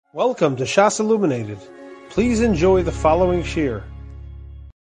Welcome to Shas Illuminated. Please enjoy the following shir.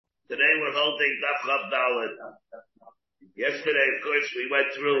 Today we're holding Daf Chav Daled. Yesterday, of course, we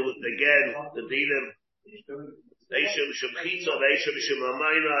went through again the dinim Eishim Shum Chitzo, Eishim Shum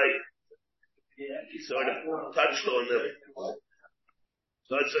Hamaynai. We sort of touched on them.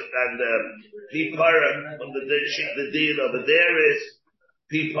 So it's Pipara on the din over there is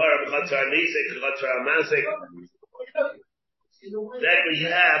Pipara Chatzar Nisik, Chatzar Amasik. Then we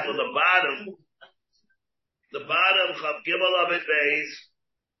have on the bottom Chav Gimel Amid Beis.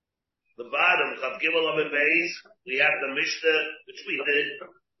 The bottom Chav Gimel Amid Beis. We have the Mishnah, which we did.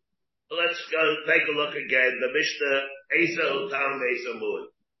 Let's go take a look again. The Mishnah Esa Utam Esa Mud.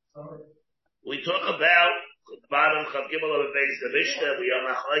 We talk about the bottom Chav Gimel Amid Beis. The Mishnah we are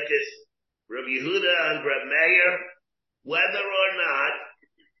Machlekes Rabbi Yehuda and Rabbi Meir, whether or not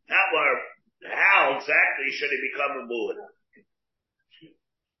how exactly should he become a Mud.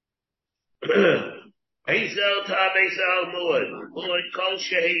 Ezel Tam Ezel Mud. Mud Kol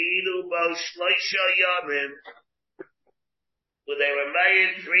Shehidu Bo Shloisha Yamim. When they were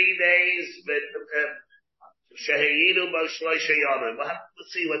married 3 days, but Shehidu Bo Shloisha Yamim.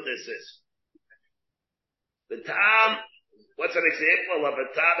 Let's see what this is. The Tam, what's an example of a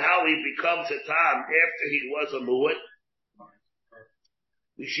Tam? How he becomes a Tam after he was a Mud.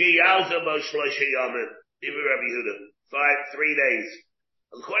 We see Yalza Bo Shloisha Yamim. Even Rabbi Yehuda. 3 days.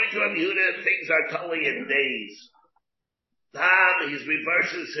 According to Rabbi Yehuda, things are totally in days. Tam, he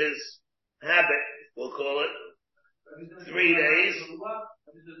reverses his habit, we'll call it. 3 days.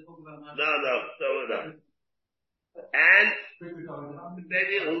 No. And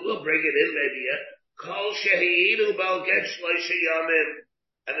maybe we'll bring it in, maybe. Kol shehidu bal get shloisha yamim.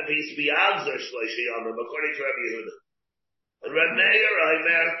 And if he's beyond shloisha yamim, according to Rabbi Yehuda. And Rabbi Meir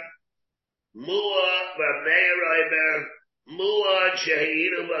Aimer, Rabbi Meir Aimer, Muad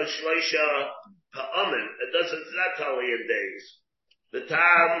Shehidu Shloisha Ha'amin. It's not totally in days. The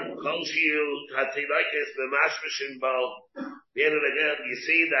Tam Kolshiu Hatilaikis B'mashmashin Bo. The end of the day, you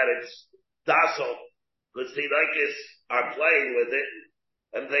see that it's docile because Tilaikis are playing with it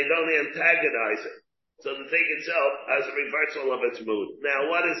and they don't antagonize it. So the thing itself has a reversal of its mood. Now,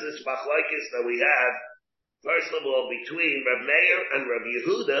 what is this machlokes that we have? First of all, between Rabbi Meir and Rabbi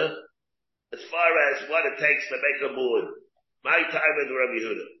Yehuda, as far as what it takes to make a mood. My time with Rabbi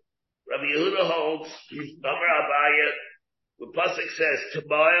Yehuda. Rabbi Yehuda holds, Amar Abaya, the pasuk says,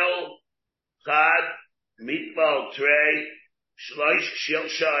 Tamail, Chad, Mitbal, Trey, Shloish,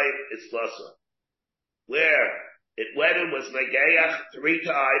 Shilshai, it's Lasa. Where it went and was Negeach 3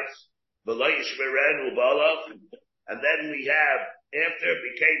 times, V'loish Meren Ubalav, and then we have, after it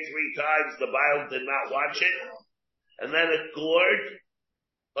became 3 times, the Baal did not watch it, and then it gored,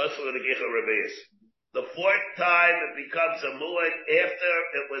 also the Negeach Rebeis. The 4th time it becomes a mu'ad after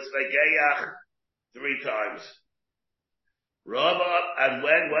it was Negeach 3 times. Rava, and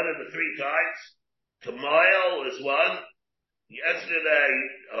when? One of the 3 times? Tomorrow is one. Yesterday,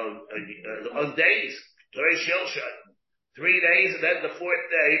 on days, 3 days, and then the 4th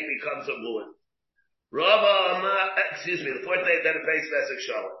day it becomes a mu'ad. The 4th day, then it pays Nesek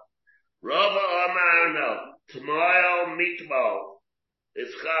Shalom. Rava Amar, no. Tomorrow, Mitbal.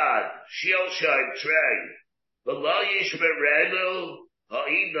 It's Chad, Shilshai, Trey. The Lo Yishmerenu,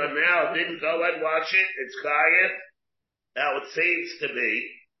 Ha'ida now didn't go and watch it. It's Chayet. Now it seems to be,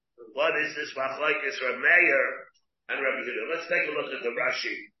 what is this machlokes Rabbi Meir and Rabbi Yehuda? Let's take a look at the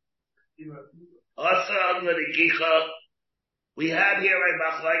Rashi. Asa L'Negicha. We have here a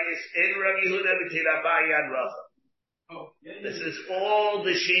machlokes in Rabbi Yehuda between Abaye and Rava. This is all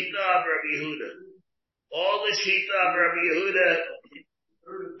the Shita of Rabbi Yehuda. All the Shita of Rabbi Yehuda.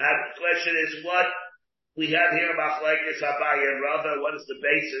 And the question is, what we have here about Machlekes Abaye and Rava, what is the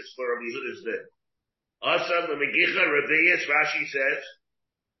basis for Rabbi Yehuda's din? Also, the Megicha Revius, Rashi says,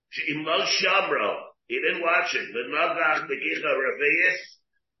 She'imlo Shamro, he didn't watch it, but Nagach Megicha Revius,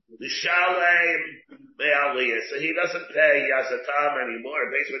 the Shalem Be'aliyah, so he doesn't pay Yasatam anymore,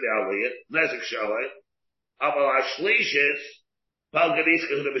 based on the Aliyah, Nezek Shalem, Amal Ashlishis,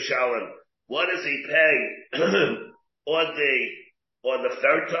 Palganiska Huda B'Shalem. What does he pay on the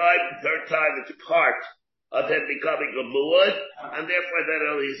 3rd time? The 3rd time it's part of him becoming a mu'ad, and therefore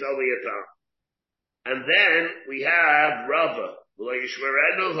then he's only a tam. And then we have Rava. So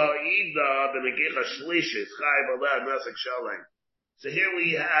here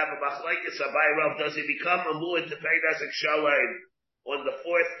we have a machlokes Abaye Rav. Does he become a mu'ad to pay Nesek Shalom on the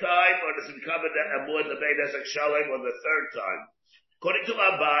 4th time, or does he become a mu'ad to pay Nesek Shalom on the 3rd time? According to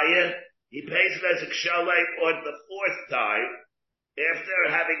Abaye, he pays Nesek Shalom on the 4th time, after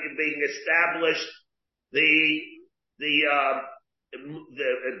having been established the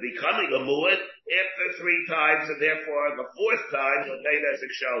becoming a muad after 3 times, and therefore the 4th time will pay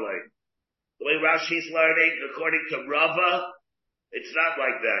Nesek Shalem. The way Rashi's learning, according to Rava, it's not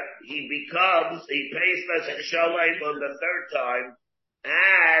like that. He pays Nesek Shalem on the 3rd time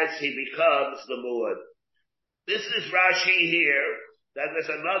as he becomes the muad. This is Rashi here. Then there's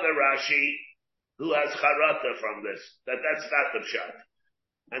another Rashi who has charata from this. That's not the pshat.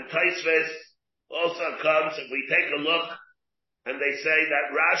 And Taisvis also comes, if we take a look, and they say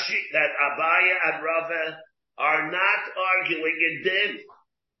that Abaya and Rava are not arguing in din.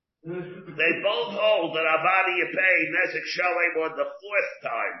 They both hold that Abadi you pay Nesek Shalem on the 4th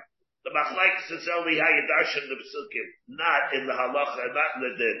time. The machlekes is only how you darshan the psukim, not in the halacha, not in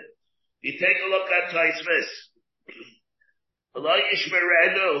the din. You take a look at Taisvis. Allah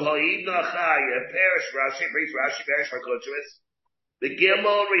Yishmerenu, Ha'id Nachai, Perish Rashi, brings Rashi, Perish Hakochvis. The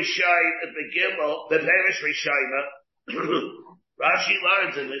Gimel Rishayim, the Perish Rishayim, Rashi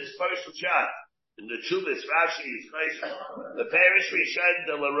learns in his first shot, in the Chubis, Rashi is nice. The Perish Rishayim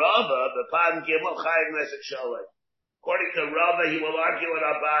de la Rava, the Pan Gimel Chayim Nesek Shalem. According to Rava, he will argue with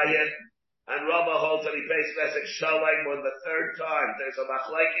Abaye, and Rava holds that he pays Nesek Shalem on the 3rd time. There's a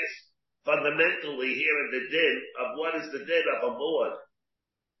machlekes fundamentally here in the din of what is the din of a muad.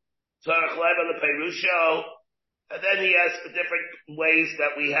 Tzarech Leba the Perusho, and then he has the different ways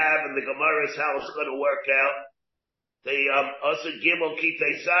that we have in the Gemara is how it's going to work out. The also Gimel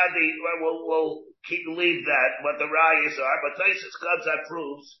Kitei Sadi, we'll leave that, what the rayas are, but Taisus comes and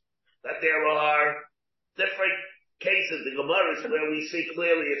proves that there are different cases, the Gemara is where we see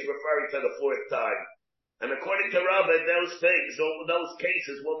clearly it's referring to the 4th time. And according to Rava, those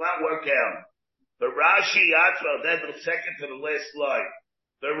cases will not work out. The Rashi Atzma, then the second to the last line.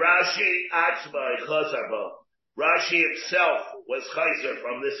 The Rashi Atzma Chazarba. Rashi himself was Chayzer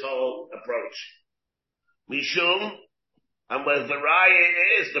from this whole approach. Mishum, and when the Raya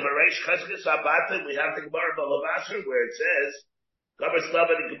is, the Maresh Cheskes Abatim, we have the Gemara Bava where it says, Gabar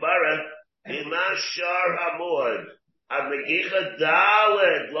Slava the Gemara, Iman Shar Hamuad. And the Gicha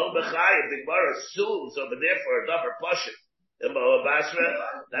Daled, Lo B'chayim, the Gemara assumes over there for a double Pashit in Bava Basra,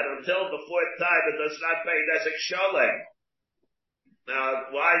 that until the 4th time it does not pay Nesek Shalem.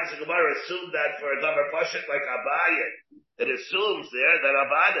 Now, why does the Gemara assume that for a double Pashit like Abaye? It assumes there that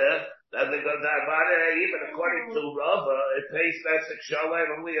Abada, even according to Rava, it pays Nesek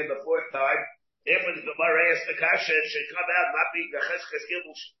Shalem only in the 4th time. If the Gemara asks the Kasha, it should come out not being the Cheskes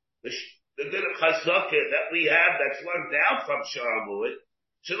Gimel, the din of Chazakah that we have that's learned down from Sharamud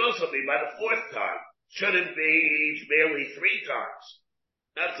should also be by the 4th time. Shouldn't be merely 3 times.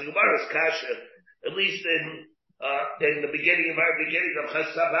 That's the Gemara's Kasha, at least in the beginning of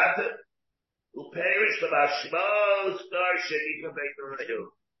Chazabata, who perished the Mashmos,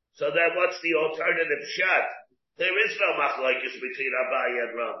 so then what's the alternative shot? There is no machlokes between Abaye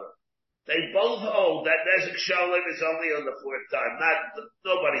and Rava. They both hold that Nesek Shalem is only on the 4th time.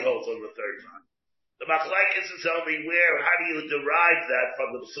 Nobody holds on the 3rd time. The machlokes is only how do you derive that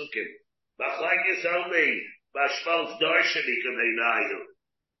from the psukim? Machlokes only Mashmos Darshani Kameinayu.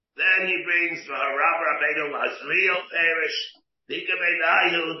 Then he brings the Harav Rabbeinu Azriel Perish, the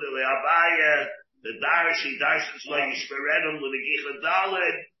Kameinayu, the Abaye, the Darsh, he darshans lo Yishmerenim, with the Gicha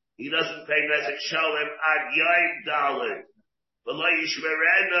Daled. He doesn't pay Nesek Shalem ad Yom Daled. But lo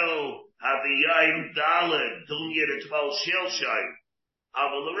Yishmerenu, Haviyayim Daled, Dunya the 12 Shilshayim.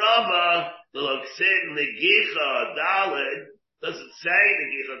 Aval Rava, the Loksin, the Gicha Daled, doesn't say the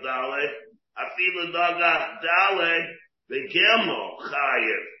Gicha Daled, Afilu Daga Daled, the Gimel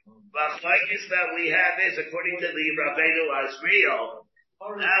Chayiv. Machlokes that we have is, according to the Rabbeinu Azriel,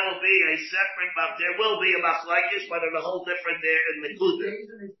 that will be a separate, there will be a machlokes, but in a whole different there in the Kudah.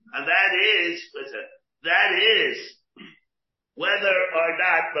 And that is, whether or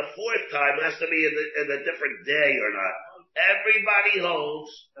not the 4th time has to be in a different day or not. Everybody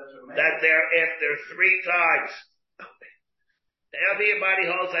holds that they're after 3 times. Everybody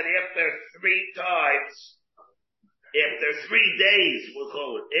holds that after 3 times, after 3 days, we'll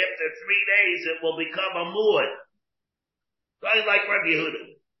call it, after 3 days it will become a muad. Right like Rabbi Yehuda.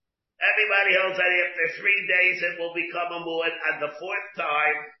 Everybody holds that after 3 days it will become a muad, and the 4th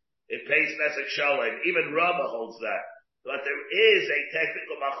time it pays Nesek Shalem. Even Rava holds that. But there is a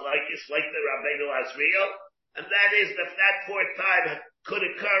technical machlokes like the Rabbeinu Azriel, and that is that 4th time could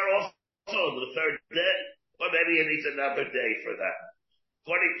occur also on the 3rd day, or maybe it needs another day for that.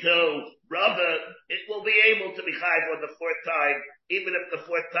 According to Rava, it will be able to be chayiv on the 4th time, even if the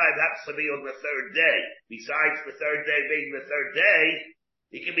 4th time happens to be on the 3rd day. Besides the 3rd day being the 3rd day,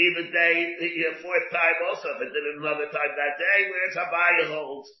 it can be the 4th time also, if it did another time that day, whereas Abaye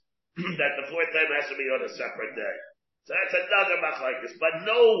holds that the 4th time has to be on a separate day. So that's another machlokes. But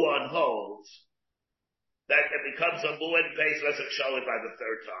no one holds that it becomes a muad base Resach Shalom by the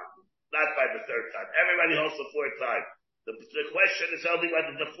third time. Not by the third time. Everybody holds the fourth time. The question is only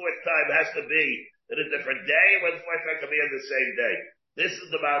whether the fourth time has to be in a different day, or whether the fourth time can be on the same day. This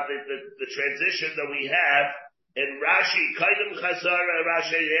is about the transition that we have in Rashi, Kaidim Chazara,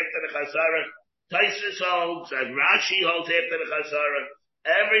 Rashi after the Chazara, Taisus holds, and Rashi holds after the Chazara.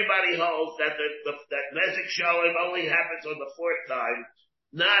 Everybody holds that that Resach Shalom only happens on the fourth time,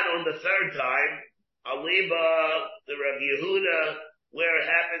 not on the third time. Aliba, the Rabbi Yehuda, where it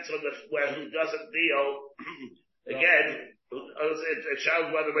happens where who doesn't deal. Again, it shows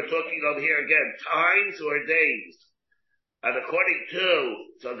whether we're talking over here again, times or days. And according to,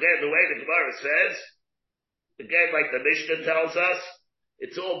 so again, the way the Gemara says, again, like the Mishnah tells us,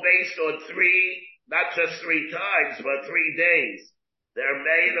 it's all based on not just 3 times, but 3 days. They're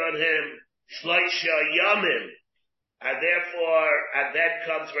made on him, Shloisha Yamim. And therefore, and then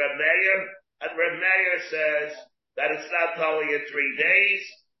comes Reb Meir, and Reb Meir says that it's not only in 3 days,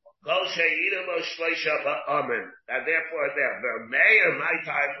 and therefore Reb Meir, my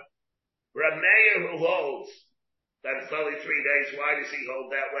time, Reb Meir who holds that it's only 3 days, why does he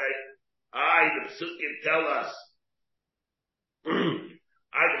hold that way? The Psukim tell us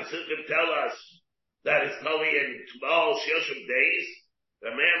that it's only in 12 Shoshim days.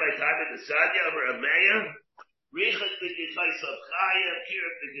 Reb Meir, my time in the Sanya, Reb Meir, he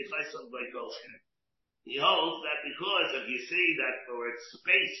holds that because if you see that for its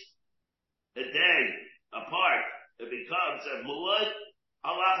spaced a day apart, it becomes a muad.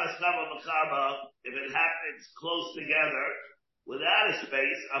 Allah Haskama Machaba, if it happens close together without a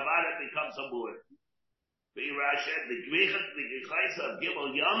space, Avada becomes a muad. Rashi, the Grichat, the Gechaisa of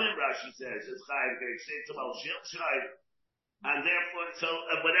Gimel Yamim, Rashi says, it's Chayiv, and therefore, so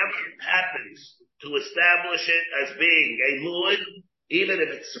whatever happens to establish it as being a muad, even if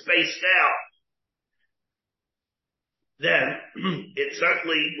it's spaced out, then it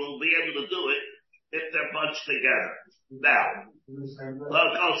certainly will be able to do it if they're bunched together. Now, even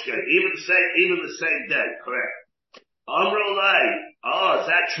the same day, correct. Is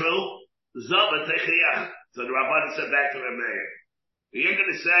that true? Zava Techiyah. So the Rabban said back to the mayor. You're going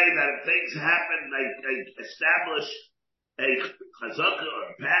to say that if things happen, they establish a chazaka or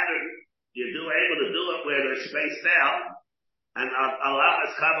a pattern, you're able to do it where they're spaced out, and Allah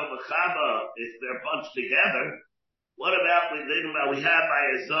has chava v'chava if they're bunched together. What about we have by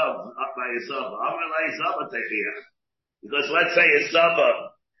a zav? Because let's say a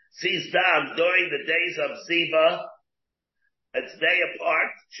zava sees dam during the days of ziva, it's day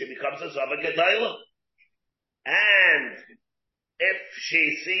apart, she becomes a zava gedayla. And if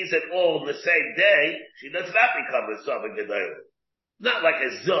she sees it all in the same day, she does not become a zava gedayla. Not like a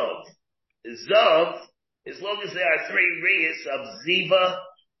zav. A zav, as long as there are 3 riyas of ziva,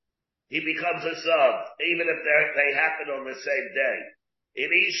 he becomes a zav, even if they happen on the same day. If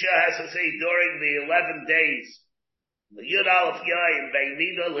Isha has to say during the 11 days, the Yud Aleph Yayin,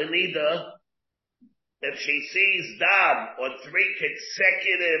 Beinida Lenida, if she sees dam on 3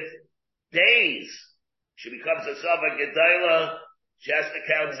 consecutive days, she becomes a zav gedayla. She has to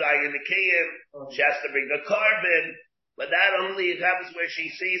count Zayin Nikiyim, she has to bring a carbon, but that only happens where she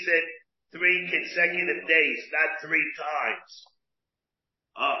sees it 3 consecutive days, not 3 times.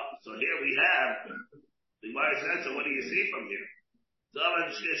 So here we have, the Gemara says, so what do you see from here?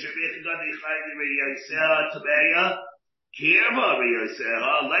 Let's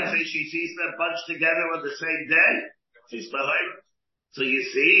say she sees them bunched together on the same day. She's behind. So you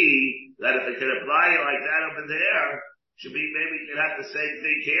see that if it can apply like that over there, should be maybe you can have the same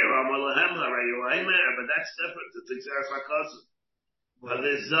thing here. But that's different. It's Xeris Lakosim. But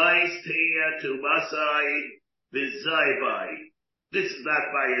the Zayis Tia to Masai, the Zaybai. This is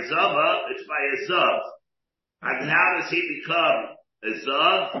not by a Zava, it's by a Zav. And how does he become a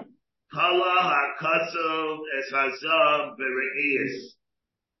Zav? Kala HaKatzov es Hazav Bere'is.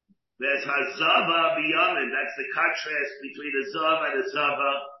 There's Hazava Biyamin. That's the contrast between a Zav and a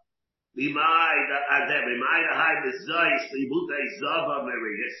Zava. Here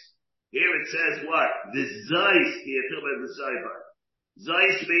it says what? The Zayis, the Zayba.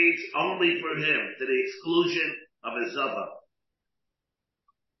 Zayis means only for him, to the exclusion of a Zava.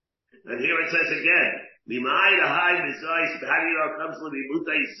 And here it says again, how do you know it comes to the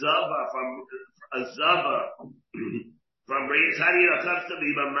Zava from a Zava? From Reyes, how do you know it comes to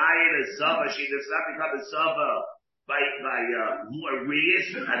be Mamayit a Zava? She does not become a Zava by more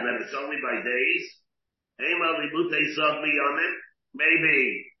Reyes, and then it's only by days.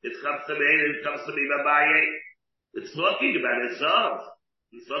 Maybe it comes to be Mamayit. It's talking about a Zav.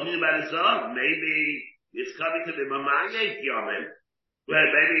 It's talking about a Zav. Maybe It's coming to be Mamayek Yomim. Well,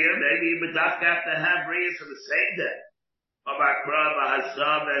 maybe you would not have to have Reyes on the same day. Amakra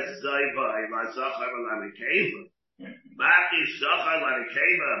Hazav as Zaiva, Mazachar Lanikeva. Maki Zachar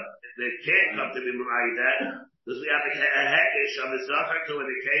Lanikeva, they can't come to be Mamayek that, because we have a Hekish of the Zachar to a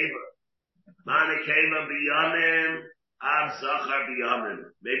Nekeva. Manikeva Biyamim, Ab Zachar Biyamim.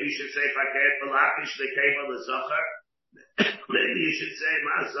 Maybe you should say, if I can't Balakish Nekeva the Zachar, maybe you should say,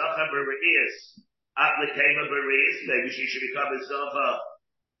 Ma Zachar B'Re'is. Ablikema Bereis, maybe she should become a Zova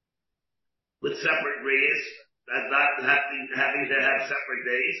with separate Reis, and not having to have separate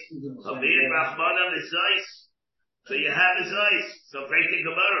days. So you have his ice. So breaking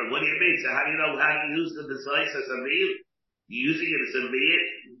Gemara, what do you mean? So how do you know how to use the ice as a meal? You using it as a meal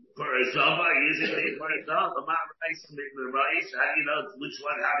for a Zova, using it for a Zova, how do you know which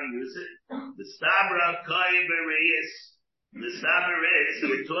one, how to use it? The Stabra Kai Bereis. The Stabra is, so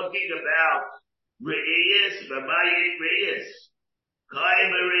we're talking about Re'es, Babayek Re'es. Kaim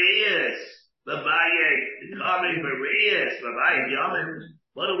Re'es. Babayek, Kaim Re'es. Babayek Yamin.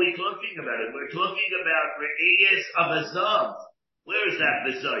 What are we talking about? We're talking about Re'es of a Zav. Where is that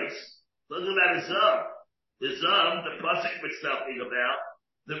Bezos? Talking about a Zav. The Zav, the Pasuk we're talking about,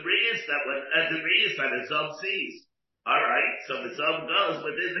 the Re'es that a Zav sees. Alright, so the Zav goes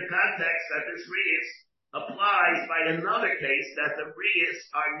within the context that this Re'es applies by another case that the Riyas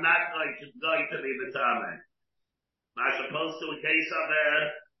are not going to be the Tameh. As opposed to the case of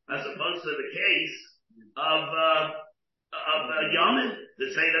Yomim, to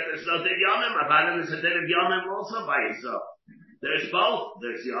say that there's no din Yomim, Abadan is a din of Yomim also by itself. There's both.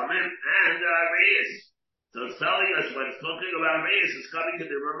 There's Yomim and Riyas. So it's telling us when it's talking about Riyas, it's coming to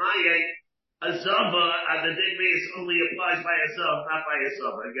the Ramaye, a Zava, and the din Riyas only applies by a Zav, not by a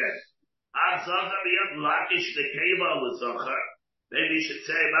Zav again. Lakish the Keva with Zachar. Maybe you should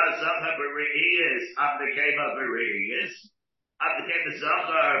say about Zachar Bere'is, Ab the Keva Bere'is. Ab the Keva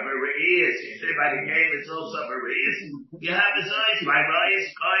Zachar Bere'is. You say by the Keva it's also Bere'is. You have his eyes by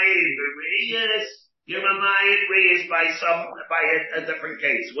Reyes, Kain, Bere'is. Give a Mayan Reyes by a different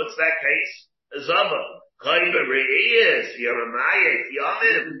case. What's that case? Zava. Kain Bere'is. You're a Mayan,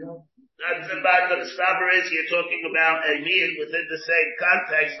 Yomim. That's about the stopper is you're talking about a meal within the same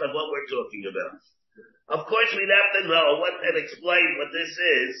context of what we're talking about. Of course, we'd have to know what and explain what this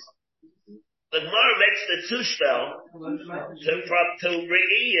is. The Gemara makes the tushtel to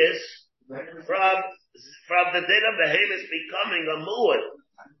Re'iyas from the din of behemoth becoming a muad.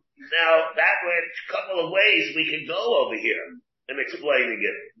 Now, that way, a couple of ways we can go over here and explaining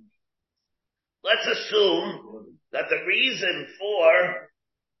it. Let's assume that the reason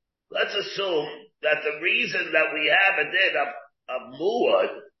that we have a din of muad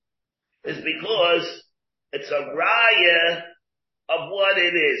is because it's a raya of what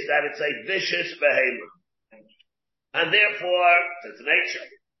it is, that it's a vicious behemoth. And therefore, it's nature.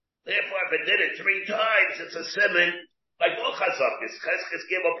 Therefore, if it did it 3 times, it's a simon, like all chazakis, cheskes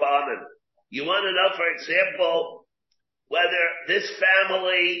give upon him. You want to know, for example, whether this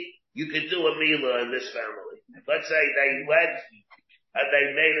family, you could do a milah in this family. Let's say they went, and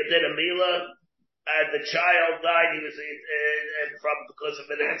they did a milah, and the child died, he was because of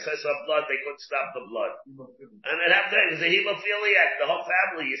an excess of blood, they couldn't stop the blood. And it happened, it's a hemophiliac, the whole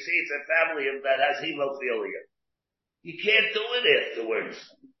family, you see, it's a family that has hemophilia. You can't do it afterwards,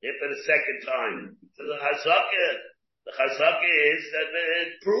 after the second time. So the chazaka is that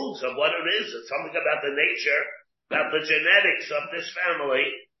it proves of what it is. It's something about the nature, about the genetics of this family,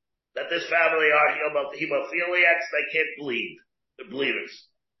 that this family are hemophiliacs, they can't bleed. They're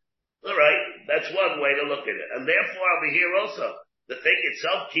bleeders. Alright, that's one way to look at it. And therefore over here also, the thing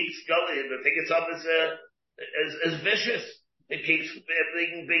itself keeps going, the thing itself is vicious. It keeps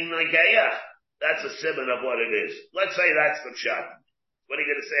being like that's a simon of what it is. Let's say that's the shot. What are you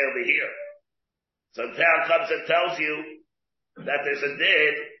going to say over here? So Tal comes and tells you that there's a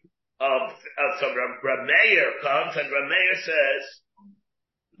din so Rameir comes and Rameir says,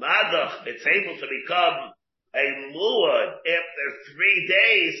 Madach, it's able to become a muad after 3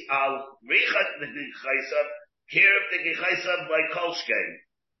 days al richat the gichaisav, kirb the gichaisav by kolshkein.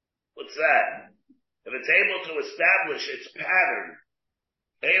 What's that? If it's able to establish its pattern,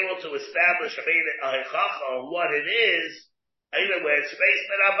 able to establish a what it is, either where it's based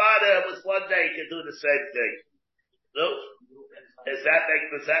on Avada, with 1 day you can do the same thing. No? Does that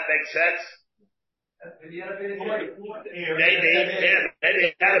make sense? Maybe he had a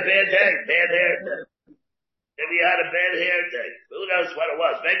bad day. Maybe he had a bad hair day. Who knows what it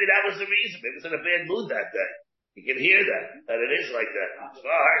was? Maybe that was the reason. Maybe he was in a bad mood that day. You can hear that it is like that.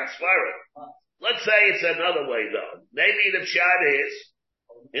 Let's say it's another way though. Maybe the pshat is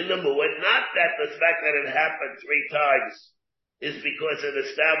in the muad, not that the fact that it happened 3 times is because it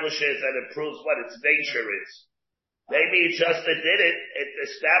establishes and it proves what its nature is. Maybe it just did it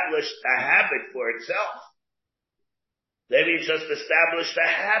established a habit for itself. Maybe it just established a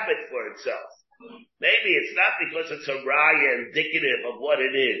habit for itself. Maybe it's not because it's a raya indicative of what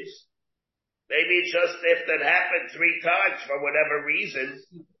it is. Maybe it's just if that happened 3 times for whatever reason,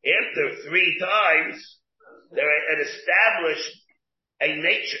 after 3 times, it established a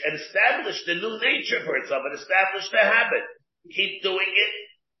nature, it established a new nature for itself, it established a habit. Keep doing it.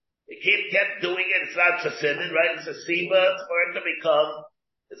 It kept doing it. It's not a sin, right? It's a sima for it to become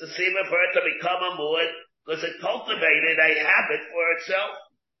a muad, because it cultivated a habit for itself.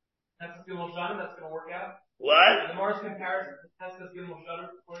 That's Gimel Shutter, that's going to work out? What? The Mars comparison, that's Gimel Shutter,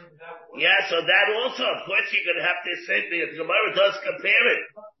 according to that. Yeah, so that also, of course, you're going to have to say, the Gemara does compare it.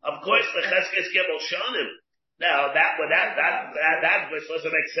 Of course, the Cheskes Gimel Shanim. Now, that was supposed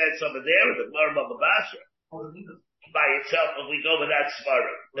to make sense over there in the Gemara Bava Basra. By itself, if we go with that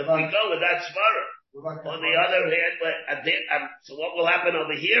svara. If we go with that svara, on the other hand, so what will happen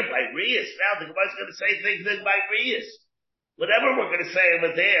over here by Riyas? Now the Gemara is going to say things in by Riyas. Whatever we're going to say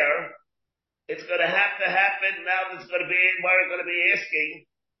over there, it's going to have to happen. Now there's going to be, we're going to be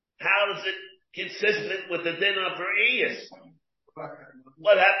asking, how is it consistent with the din of Riyas?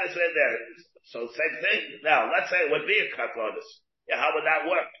 What happens in there? So same thing. Now, let's say it would be a katlonis. Yeah, how would that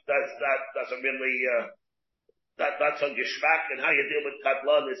work? That doesn't really, that's on Geshmak and how you deal with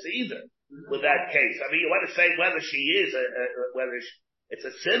katlonis either. With that case, I mean, you want to say whether she is it's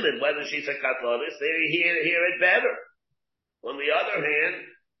a simon, whether she's a katlonis, they hear it better. On the other hand,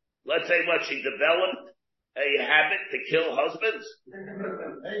 let's say what she developed a habit to kill husbands. It's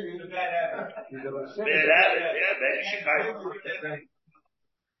a bad habit. Bad habit, yeah, maybe she kind of.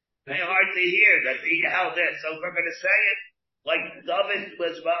 Very hard to hear that how that. So we're going to say it like David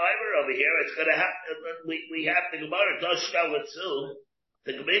was Ma'amer over here. It's going to have we have the Gemara does spell it too.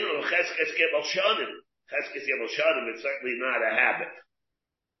 The Gemara of Cheskes Gimel Shanim. Cheskes Gimel Shanim is certainly not a habit.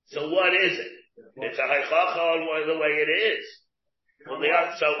 So what is it? It's a haichacha on the way it is. On the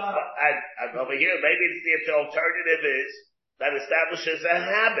other, so and over here, maybe the alternative is that establishes a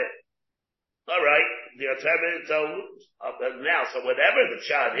habit. All right, the alternative. So whatever the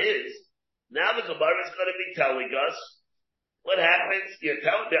shot is, now the Gemara is going to be telling us what happens. You're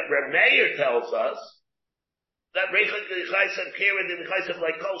telling that Rabbi Meir tells us that now,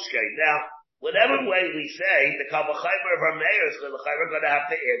 whatever way we say, the Kavachaymer of Rabbi Meir is going to have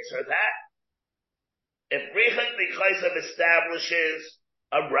to answer that. If Richak B'Chaysav establishes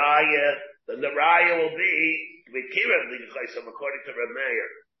a raya, then the raya will be B'Kirav B'Chaysav according to Rabbi Meir.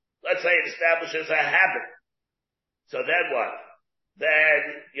 Let's say it establishes a habit. So then what?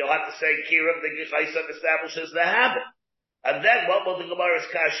 Then you'll have to say Kirav B'Chaysav establishes the habit. And then what will the Gemara's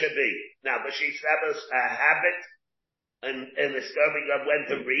kasha be? Now, does she establish a habit in the disturbing of when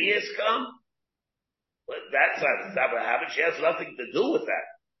the riyas come? Well, that's not a habit. She has nothing to do with that.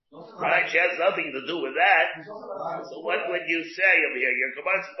 Right? She has nothing to do with that. So what would you say over here? Your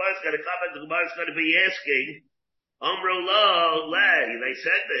Gemara's going to come and the Gemara's going to be asking, Amru lo lei. They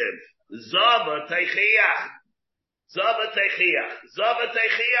said to him, Zava teichiach. Zava teichiach. Zava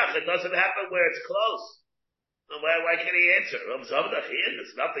teichiach. It doesn't happen where it's close. Why can he answer? Zava teichiach.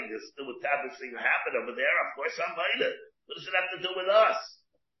 There's nothing to do with this thing happen over there. Of course, I'm minor. What does it have to do with us?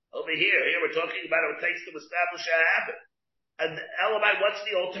 Over here we're talking about what it takes to establish a habit. And Elamai, what's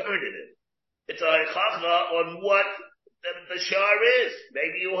the alternative? It's a haichacha on what the shar is.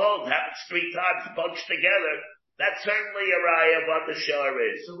 Maybe you hold, happens 3 times, bunched together. That's certainly a raya of what the shar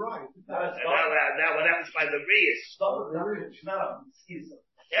is. It's a raya. Now what happens by the riyas?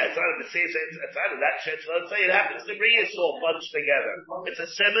 Yeah, it's not a disease, it's out of that shit. So let's say it happens, the riyas all bunched together. It's a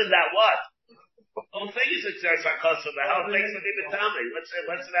simon that what? The whole thing is exerts our custom. The whole thing's with even Tommy. What's it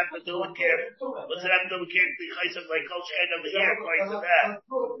have to do with care? What's it have to do with care? The chaysim like culture and over here, according to that.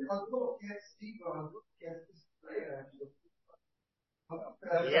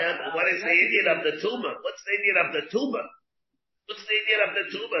 Yeah, but what is the Indian of the tumor? What's the Indian of the tumor? What's the Indian of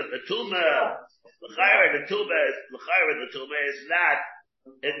the tumor? The tumor is not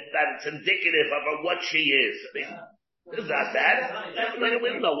that it's indicative of what she is. I mean, it's not that. We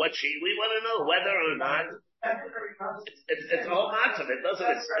don't know what we want to know whether or not it's a whole matzah.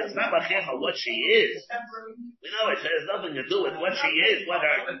 It's not what she is. We know it has nothing to do with what she is, what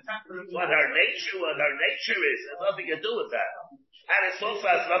her nature is. It has nothing to do with that. And it's also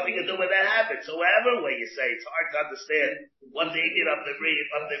has nothing to do with a habit. So whatever way you say, it's hard to understand what the Indian of the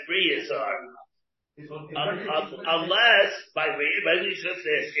riyas are. Unless by riyah, maybe he's just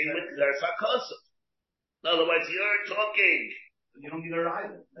asking with their sarcasm. In other words, you're talking You don't need a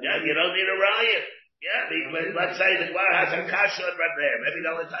riot. Yeah, you don't need a riot. Yeah, because let's say the Gemara has a kasha on Rabbi Meir. Maybe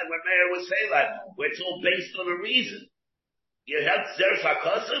the only time Rabbi Meir would say that, where it's all based on a reason. You have Zeres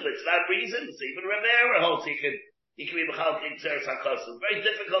HaKosuv, it's not reasons. Even Rabbi Meir holds he can be Mechalking Zeres HaKosuv. Very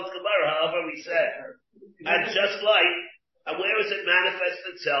difficult Gemara, however we say. And just like, and where does it manifest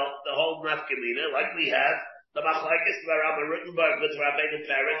itself, the whole nafkamina, like we have, the Machlekes by Rabbi Rittenberg with Rabbeinu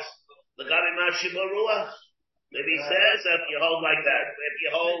Peretz, the Gabi Mashim Ruach. Maybe he says that you hold like that. If you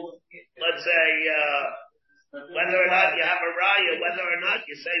hold, let's say, whether or not you have a raya, whether or not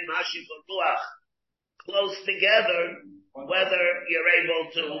you say Mashim Ruach, close together, whether you're able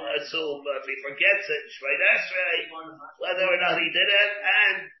to assume if he forgets it, Shvei Esrei, whether or not he did it,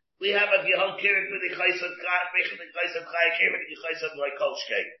 and we have if you hold Kirik with the Chaysav Chai, Kirik with the Chaysav like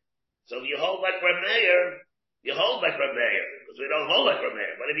Kolshke. So if you hold like Rabbi Meir, you hold like Rabbi Meir, because we don't hold like Rabbi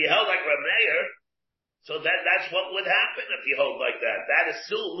Meir. But if you hold like Rabbi Meir, so that's what would happen if you hold like that. That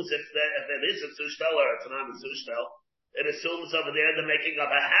assumes if it is a sushtel or it's not a sushtel, it assumes over there the making of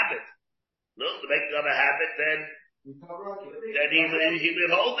a habit. No, the making of a habit, then he would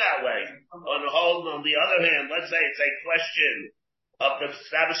hold that way. On the other hand, let's say it's a question of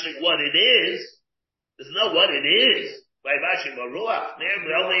establishing what it is. There's no what it is. By Mashim Ruach,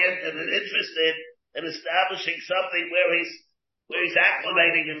 we're only interested in establishing something where he's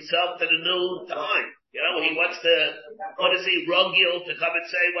acclimating himself to the new time. You know, he wants to, what is he, Rogil, to come and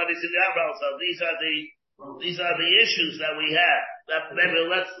say what is in the Abraham. So these are the issues that we have. Maybe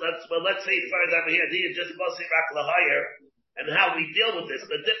let's see further over here. These are just mostly higher and how we deal with this,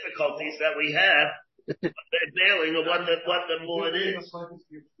 the difficulties that we have, the nailing of what the moon is.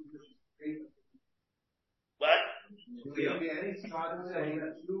 What?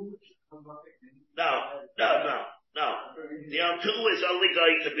 No. The two is only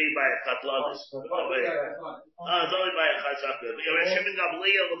going to be by a katlanis. It's only by a chazaka. You're shipping up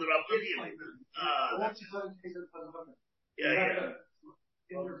Leo with the Rabbi. Yeah.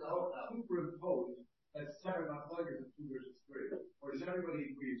 Superimpose that seven machlokes of 2 versus 3, or does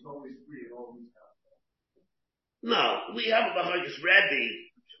everybody agree it's always 3 in all these cases? No, we have a machlokes Rabbi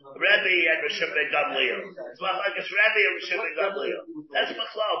and Rishon ben Gamliel. It's machlokes Rabbi and Rishon ben Gamliel. That's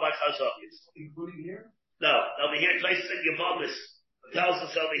machlok by chazakis. Including here? No, over here, places in Yavamis tells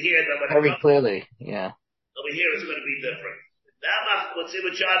us over here that very clearly, yeah. Over here it's going to be different. Now, let's see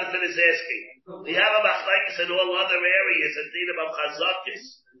what Jonathan is asking. We have a machlekes in all other areas and din of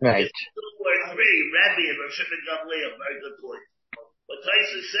chazakis. Right. 2 or 3, Rabbi and Rishon ben Gamliel. Very good point. But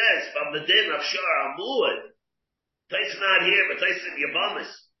Tyson says from the din of Shar Amud, Tyson not here, but Tyson in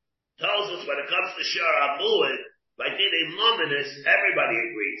Yavamis tells us when it comes to Shar Amud, by Dini Mominus, everybody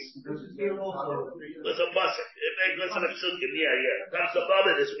agrees. There's a pasuk. Listen to Psukim, yeah. Comes to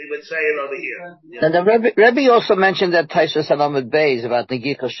Mominus, we would say it over here. Yeah. And the Rebbe also mentioned that Taisus Alamid Beis about the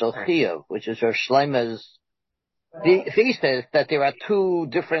Gicha Shel Chiyuv, which is Rav Shleima's. He says that there are 2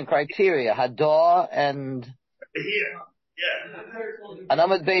 different criteria, Hadar and Here, yeah. on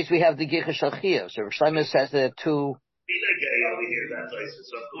Amid Beis we have the Gicha Shel Chiyuv. So Rav Shleima says there are 2. Over here, that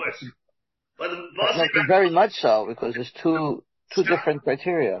Taisus, of course. But very much so, because there's two different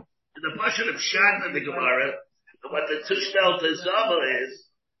criteria. The question of Shat in the Gemara, and what the Tushtel to Zava is,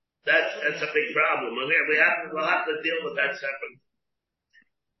 that's a big problem. We'll have to deal with that separately.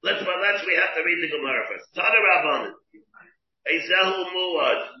 We have to read the Gemara first. Tana Rabbanan. Ezehu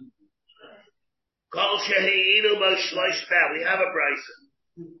Muad. Kol Shehiinu Bo Shlosh Peh. We have a brisa.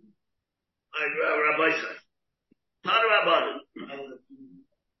 Rabbi said. Tana Rabbanan.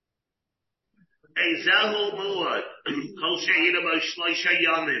 Ezehu Muad. Kol Shehiinu Bo Shlosh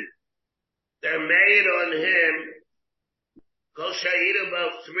Yamin. They're made on him. Kol Shehiinu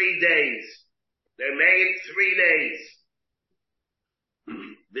about 3 days. They're made 3 days.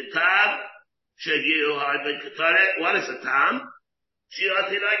 The tam, what is the tam?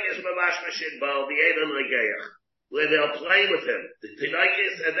 Where they'll play with him. The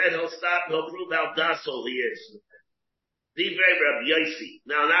tinaikis, and then he'll prove how docile he is. Divrei Rabbi Yossi.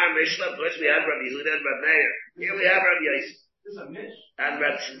 Now in our Mishnah, of course we have Rabbi Yehuda and Rabbi Meir. Here we have Rabbi Yossi. And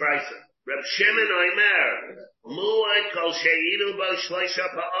Rabbi Brisa. Rabbi Shimon Omer, Mu'ad kol she'idu bo shloisha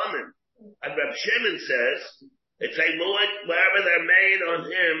pa'anim. And Rabbi Shimon says, it's a mu'ad wherever they're made on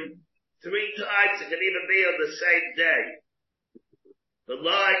him 3 times. It can even be on the same day. The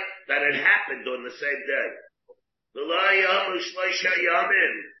lie that it happened on the same day. The lie yamu shloisha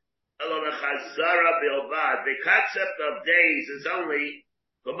yamin. Elon chazara bilvad. The concept of days is only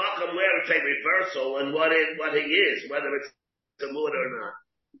the makam where it's a reversal and what he is, whether it's a mu'ad or not.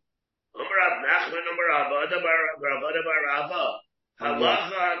 Umar Rav Nachman, Umar Abba, Rabba,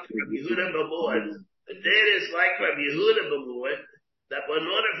 Halacha, Rabbi Yehuda Babuad. The din is like Rabbi Yehuda b'muad, that in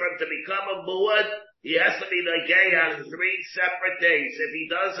order for him to become a muad, he has to be negay on 3 separate days. If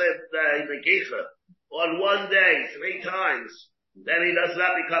he does it, negicha, on one day, 3 times, then he does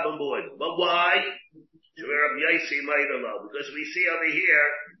not become a muad. But why? Rabbi Yossi might allow, because we see over here,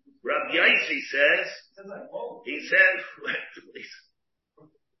 Rabbi Yossi says, he says,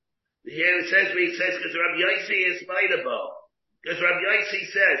 here it says, because Rabbi Yossi is mightable. Because Rabbi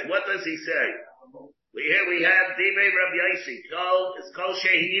Yossi says, what does he say? Here we have Divrei Rabbi Yossi. It's Kol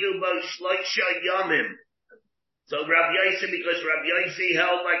Shehidu Bo Shloisha Yomim. So Rabbi Yossi, because Rabbi Yossi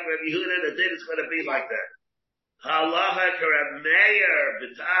held like Rabbi Yehuda, the din is going to be like that. Halacha Rabbi Meir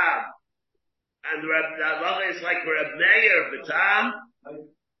B'tam. And Halacha is like Rabbi Meir B'tam,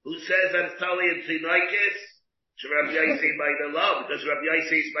 who says that it's totally in Tinoikis. So Rabbi Yossi by the law, because Rabbi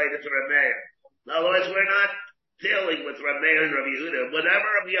Yossi is by the Rabbi Meir. In other words, we're not dealing with Rabbi Meir and Rabbi Yehuda. Whatever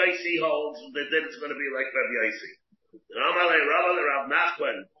Rabbi Yossi holds, then it's going to be like Rabbi Yossi. Rav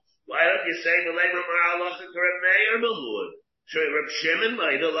Nachman. Why don't you say the Leimer Maralacha to Rabbi Meir B'mud? Sure, Rabbi Shimon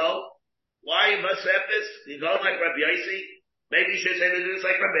by the law. Why Vasepis? You go like Rabbi Yossi? Maybe you should say that it's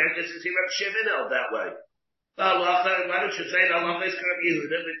like Rabbi Meir, because you see Rabbi Shimon held that way. Why don't you say the halacha is Rabbi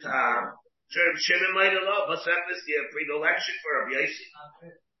Yehuda B'tam? Sure, Rabbi Shimon by the law. Vasepis, you have predilection for Rabbi Yossi.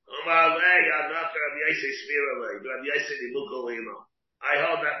 I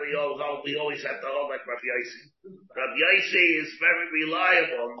hold that we always have to hold like Rabbi Yossi. Rabbi Yossi is very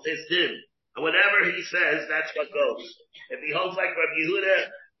reliable in his din. And whatever he says, that's what goes. If he holds like Rabbi Yehuda,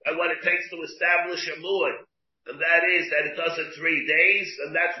 and what it takes to establish a muad, and that is that it does it 3 days,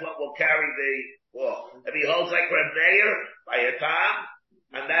 and that's what will carry the wall. If he holds like Rabbi Meir, by a time,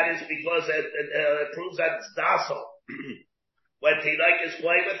 and that is because it proves that it's docile. When Tinaik is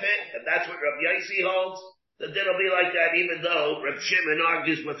play with it, and that's what Rabbi Yossi holds, then it'll be like that even though Rabbi Shimon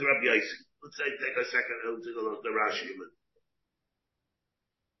argues with Rabbi Yossi. Let's say, take a second to take a look at the Rashi.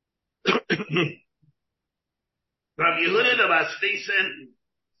 Rabbi Yehuda the Basfisen,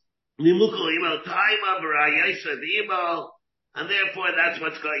 Nimukul Imo, Taima, Barayesa, the Imo, and therefore that's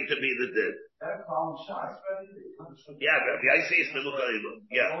what's going to be the din. Yeah, Rabbi Yossi is Nimukul Imo.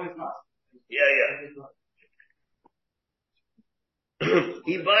 Yeah. Yeah.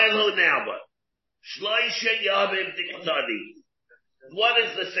 Ibaylo now, but Shloisha Yavim Diktadi. What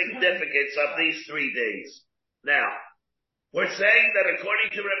is the significance of these 3 days? Now, we're saying that according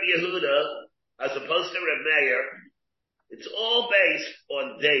to Rabbi Yehuda, as opposed to Rabbi Meir, it's all based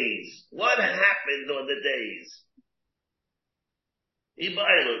on days. What happened on the days?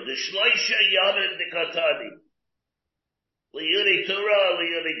 Ibaylo, the Shloisha Yavim Diktadi. Liyuni Torah,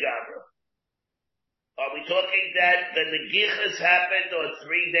 Liyuni Gabra. Are we talking that the negichas happened on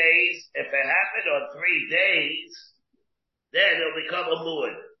 3 days? If it happened on 3 days, then it'll become a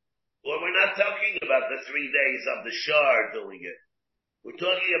muad. Or we're not talking about the 3 days of the shar doing it. We're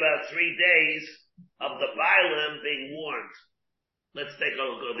talking about 3 days of the bialim being warned. Let's take a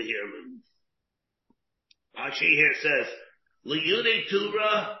look over here. Rashi here says, Liyudei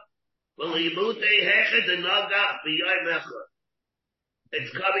Tura, V'liyimutei hechet denagach b'yay mecha.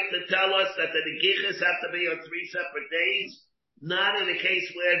 It's coming to tell us that the negichas have to be on 3 separate days, not in a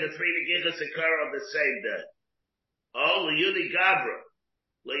case where the 3 negichas occur on the same day. Oh, Liyudi Gabra,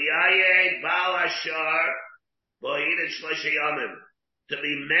 Liyayed Baal Ashar, Bo'id and Shlosh Yamim. To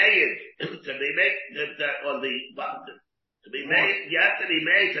be made, to be made, on the, to be made, you have to be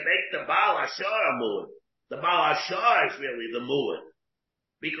made to make the Baal Ashar a muad. The Baal Ashar is really the muad.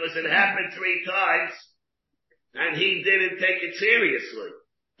 Because it happened 3 times, and he didn't take it seriously.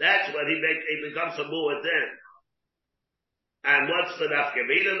 That's when he becomes a muad then. And what's the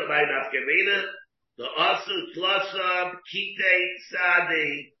nafkamina? The by nafkamina? The asu tlasam kite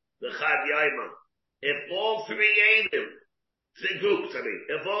sadi the chad yaima. If all 3 Eidim, the groups,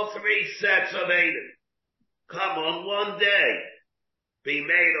 if all 3 sets of Eidim come on one day, be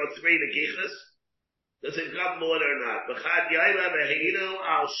made on 3 negichas, does it come more or not? The chad yaima v'heinu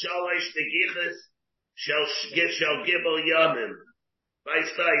al shalosh negichas shall gibel yamim. By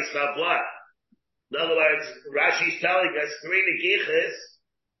studies of what? In other words, Rashi's telling us 3 negichas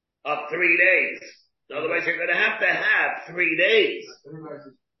of 3 days. In other words, you're going to have 3 days.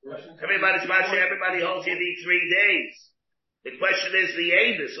 Everybody's watching, everybody holds you need 3 days. The question is the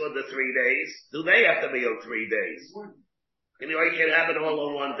Avis on the 3 days. Do they have to be on 3 days? You can have it all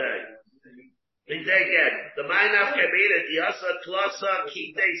on one day. We take it. The Mainaf Kabira, Yasa Tlasa,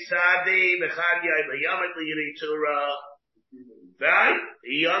 Kite Sadi, Mechadya, Yamat Yuri Tura. Right?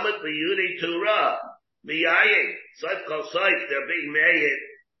 Yamat Yuri Tura. Miyayin. Sait Kol Sait, they're being made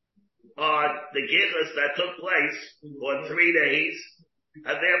on the Gillas that took place on 3 days.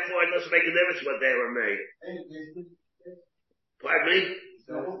 And therefore it doesn't make a difference what they were made. Pardon me?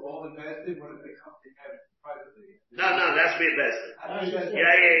 So all invested, what if they come together privately? No, that's be invested.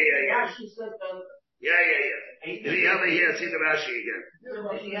 Yeah. If you over here, see the Rashi again.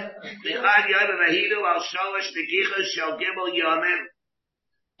 L'chad yom v'hidu al shalosh negichas shel gimel yomim.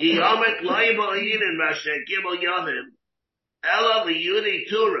 Yomet lo yibohinin Rashi gimel yomim. Ela v'yudi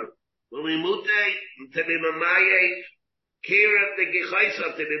turim. When we mute to be mamaye, kirab the gichaisa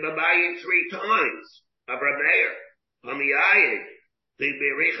to be mamaye 3 times. Abrameir. Hamiyayin. It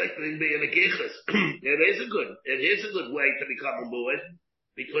is a good way to become a mu'ad,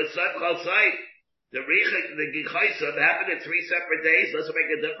 because the gichaisa happened in 3 separate days. Doesn't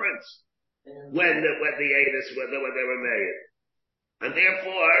make a difference when they were made, and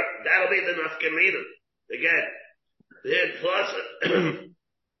therefore that'll be the nafkamina again. Then plus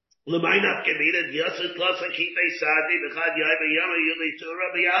l'may nafkamina yasud plus akifei sadi b'chad yayva yama yuli tura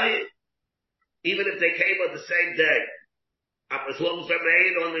b'yayin. Even if they came on the same day. As long as they're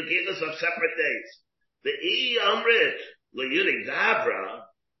made on the gigas of separate days. The Amrit, Yudi Gavra,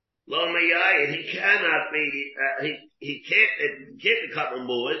 Lo Mayai, he cannot be, he can't become a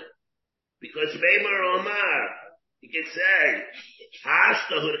mu'ad, because Beimar Omar, he can say,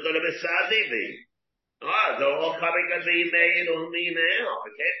 Hashta Hurkana Besadibi. They're all coming to be made on me now.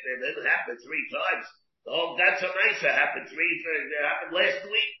 Okay, it didn't happen 3 times. That's a nice, it happened it happened last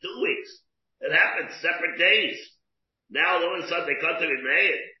week, 2 weeks. It happened separate days. Now all of a sudden they come to be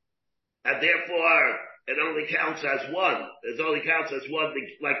made, and therefore it only counts as one. It only counts as one,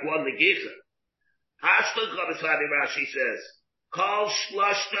 like one negicha. Hashtan Chabasadi Rashi says, Kol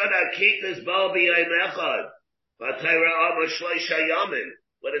shloshtan akitas bo b'yayim echad, v'Torah amar shloisha yamin.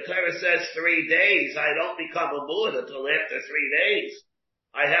 When the Torah says 3 days, I don't become a mu'ad until after 3 days.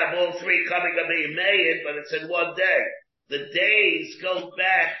 I have all 3 coming to be made, but it's in 1 day. The days go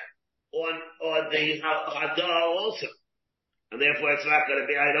back on the Hadar also. And therefore it's not going to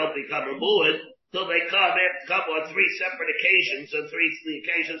be, I don't become a mu'ad till they come on 3 separate occasions, and 3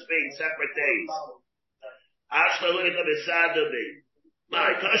 occasions being separate days. Ashla Lunika Bisadubi.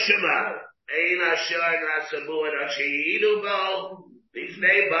 My Toshima. Ein Ashar Nasa Mu'ad Ashiyidu Bo.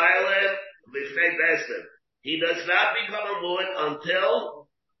 Bifnei Bailim. Bifnei Besdim. He does not become a mu'ad until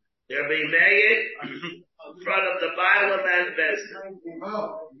there be made in front of the Bailim and Besdim.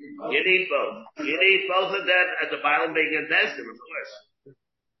 You need both. You need both of them, and the Bible being invested, of course.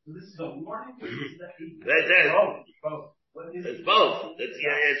 This is a warning? That's it. It's both.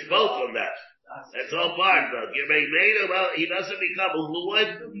 It's both on that. That's all part of it. You may made well, he doesn't become a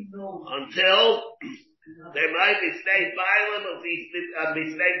mu'ad until there might be state Bailam or be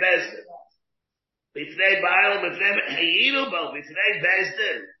state Besdin. Be state Bailam, be state Hayidu Bo, be state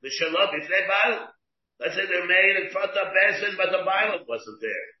Besdin. Be Shalom, be state Bailam. Let's say they're made in front of Besdin, but the Bailam wasn't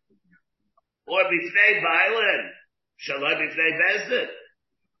there. Or b'fnei Bailan, Shalom b'fnei Bezdin.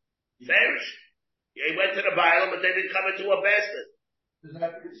 Farish. He went to the Bailan, but they didn't come into a Bezdin. Does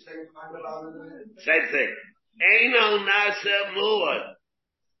that be the same time about it? Same thing. Eino nasa mu'ad.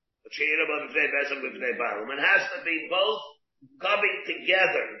 It has to be both coming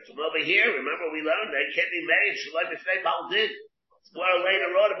together. So over here, remember we learned they can't be made, Shalom b'fnei Baldin. It's more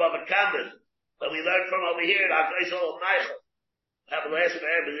later on above a comment. But we learned from over here, Ha'greisol Michael. Have a last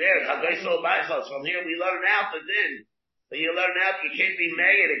man there. From here we learn out the din. But you learn out you can't be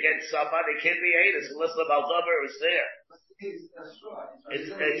made against somebody, it can't be Adis unless the Baldover is there. That's right.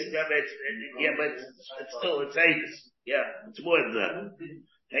 It's still, it's Adis. Yeah, it's more than that.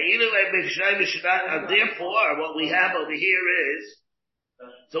 And therefore, what we have over here is,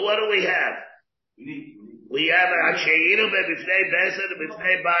 so what do we have? We have a Sheinu b'bifnei Besed,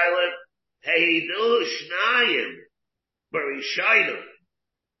 b'bifnei Bailet, Heidu Shnayim. Barishayim,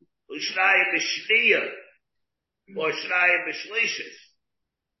 Ushnayim B'Shniyah, or Shnayim B'Shlishis.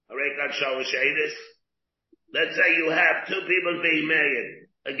 Arekat Shalosh Eidis. Let's say you have 2 people being married.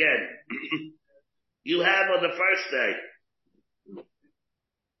 Again, you have on the first day.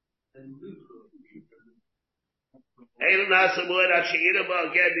 Eilu Nasamud Ashiyinaba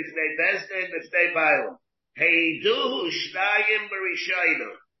again B'Fnei Besdin, B'Fnei Bailam. Heidu Shnayim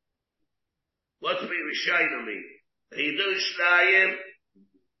Barishayim. What's Barishayim mean? Heidu Shnayim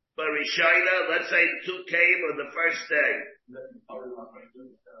Barishayim. Let's say the 2 came on the first day.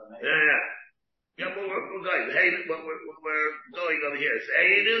 Yeah, but we're going. Hey, we're going over here.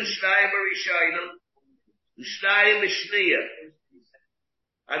 Heidu Shnayim Barishayim. Shnayim B'Shniyah.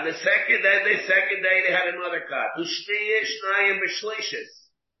 And the second day they had another card. Ushniya Shnayim B'Shlishis.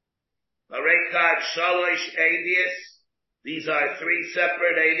 Arekad Shalosh Adius. These are 3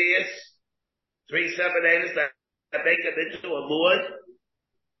 separate Adius. 3 separate Adius that make it into a muad.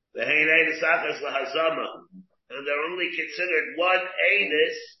 The hein eidus achas lahazama. And they're only considered one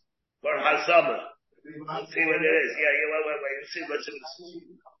eidus for hazama. Let's see what it is. Yeah, wait. Let's see.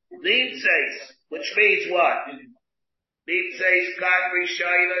 Nimtzeis, which means what? Nimtzeis kan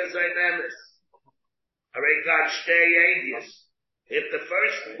rishayla zaynemis. Arekat shtei eidus. If the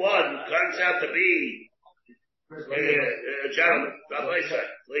first one turns out to be, gentlemen,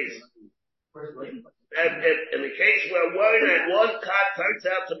 please. In the case where one cut turns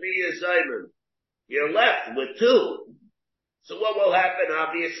out to be a Zayman, you're left with two. So what will happen,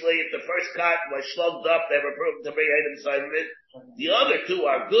 obviously, if the first cut was slugged up, they were proven to be Adam Zayman, the other two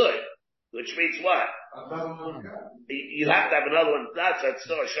are good, which means what? You have to have another one, that's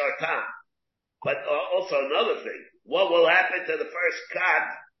still a short time. But also another thing, what will happen to the first cut?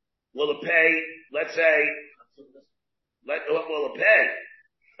 Will it pay, let's say, what will it pay?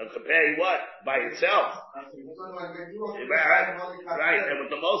 It could pay what? By itself. Right. And with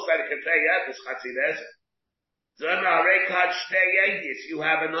the most that it can pay out is Chatzines. You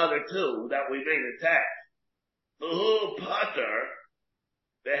have another two that we made attack. Who Potter,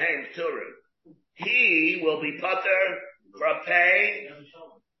 Behem Turim. He will be Potter from paying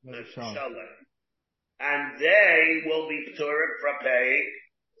Shalom. And they will be Turim from paying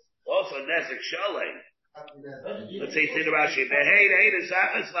also Nezek Shalom. Let's see the Rashi. Behein Eidus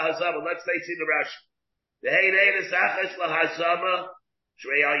Achas Lahazama. Let's see the Rashi. Behein Eidus Achas Lahazama.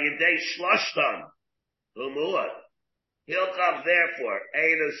 Shrei Al Yidei Shloshtam. Umuad. He'll come therefore.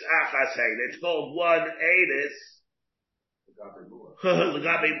 Eidus Achas Hein. It's called one Eidus.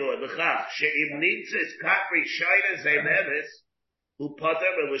 L'gabi Muad. L'chach. She'im Nitzis Kapri Shaina Zemevis. Who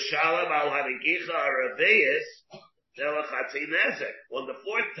Potter V'Lishalem Al Hanigicha Araveis. On the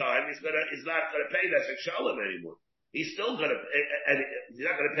fourth time, he's not gonna pay Nezek Shalom anymore. He's still gonna, and he's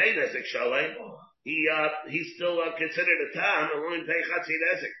not gonna pay Nezek Shalom. He's still considered a tam and won't pay Chatzi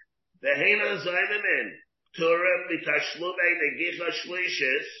Nezek. The Hena Zaymanin, Turim Mitashlume Negicha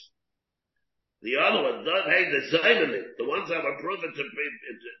Shlishis. The other one, don't pay the Zaymanin. The ones that were proven to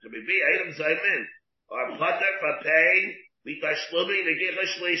be Adam Zaymin are Potter for paying Mitashlume Negicha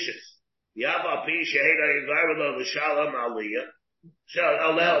Shlishis. Yava pi sheheda yivarelo l'shalom aliyah. Shal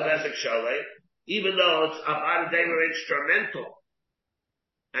alel nezek shalei. Even though it's Avada, they were instrumental.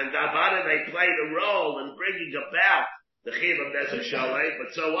 And Avada, they played a role in bringing about the chiv of nezek shalei.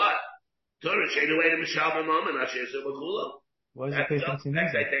 But so what? Torah sheinu edim shalom amen asher yesu b'kulam. Why is it paid for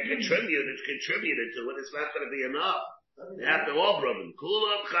They contributed to it. It's not going to be enough. They have to all broken.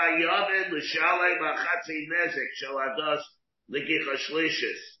 Kulam chayavin l'shalei b'chatzi nezek shaladas l'gicha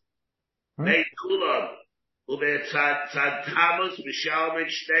shlishis. Made kulam ube tzad tamus b'shalmit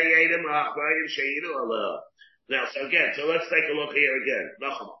shtei edim ha'achrayim sheyidu Allah. Now, so let's take a look here again.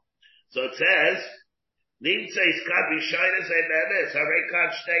 So it says, Nimtzeis kad b'shaynes ememes harei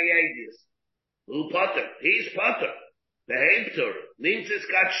kad shtei edis. Who Potter? He's Potter. The Heimtur. Nimtzeis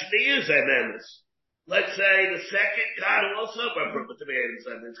kad shniyus ememes. Let's say the second kad also were proven to be edis.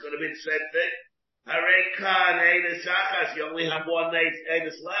 It's going to be the same thing. Harei kad edis achas. You only have one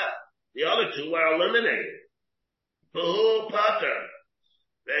edis left. The other two are eliminated. Who Potter?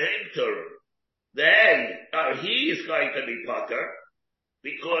 The Heimtur. Then, he is going to be Potter,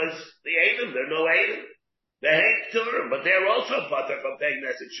 because the Edom, there are no Edom. The Heimtur, but they're also Potter from paying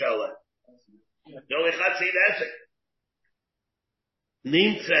Nesek Shalom. No Echatzi Nesek.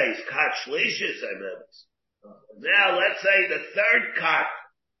 Nimtzeis, Kat Shlishis, Now, let's say the third Kat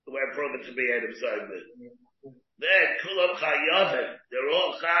were proven to be Edom Simon. Then, Kulam Chayavim, they're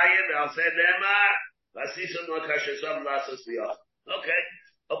all Chayim, I'll say Nemar, Vasisam Lakashasam Lasos Liyah. Okay.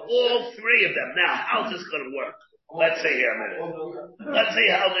 Of all three of them. Now, how's this going to work? Let's see here a minute. Let's see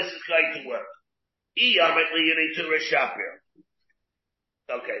how this is going to work.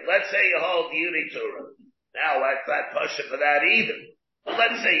 Okay, let's say you hold Unitura. Now, let's not push it for that either. But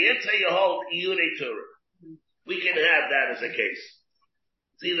let's say you hold Unitura. We can have that as a case.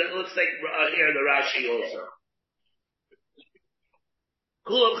 See, let's take here the Rashi also.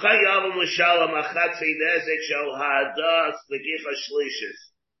 Kulam chayavim l'shalom achatzi nezek shel ha'adas l'gicha shlishis.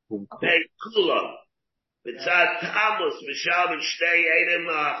 Hey, kulam. B'tzad tamus v'shalom shtei edim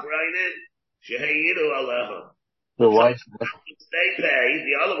ha'achrayim sheheyidu aleha. The wife. They pay,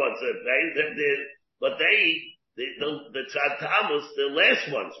 the other ones that pay, but the tzad tamus, the last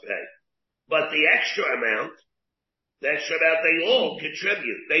ones pay. But the extra amount, they all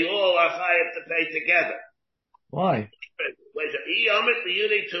contribute. They all are chayav to pay together. Why?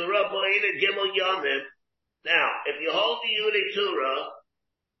 Now, if you hold the Yudi Torah,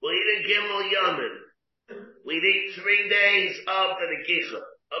 we need 3 days of the Negicha.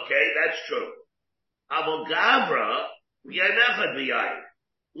 Okay, that's true. Avol Gavra, Yanechad B'Yayin.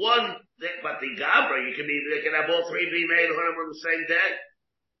 but the Gabra, they can have all three be made on the same day.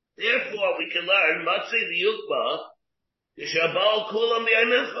 Therefore, we can learn, Matzi the Yukba, Yishabal Kulam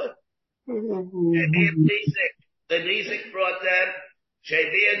Yanicha. The Nizik brought them,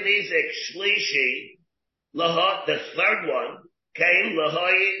 Shavia Nizik Shlishi, Lahot, the third one, came,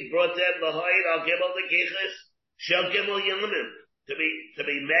 Lahoi, brought them, Lahoi, Al Gimel the Gichas, Shel Gimel Yilmim, to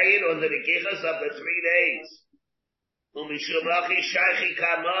be made on the Gichas of the 3 days. Umishumrachi Shaichi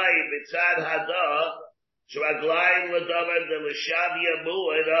Kamai, Bitzad Hada, Shraglaim Ladavar, the Lishav Yamu,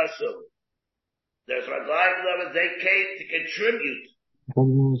 and Asu. There's Raglaim Ladavar, they came to contribute to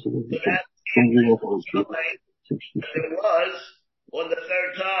that. It was on the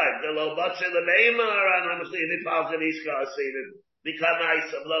third time. The Lobatse the Neymar and honestly the Palzaniska Asidim become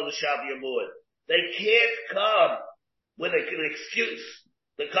nice of Lo Lishav Yamu. They can't come with an excuse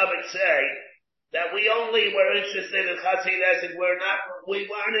to come and say that we only were interested in Chatzines and we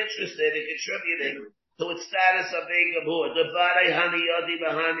weren't interested in contributing to its status of being a Mu'ad. The Vare Hani Yadi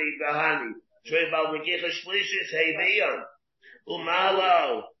Bahani. Trebal Megicha Shlishis Hevion.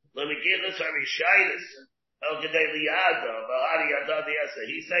 Umalo. Lemegichas Arishaitis. El Gedei Liyada. Bahari Adadiasa.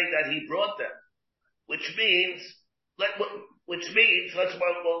 He's saying that he brought them. Which means, we'll explain a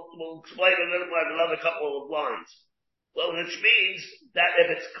little more, another couple of lines. Well, which means that if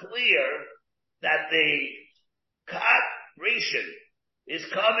it's clear that the Kat Rishon is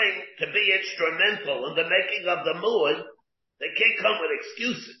coming to be instrumental in the making of the Mu'ad, they can't come with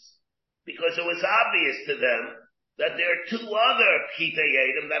excuses. Because it was obvious to them that there are 2 other Kitei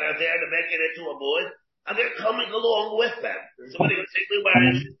Edom that are there to make it into a Mu'ad, and they're coming along with them. Somebody would say, we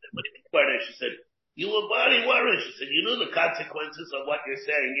weren't interested. What do you mean we weren't interested? You were interested. You knew the consequences of what you're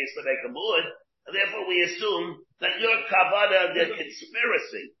saying is to make a Mu'ad, and therefore we assume that your Kavada, the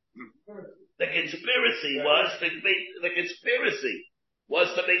conspiracy was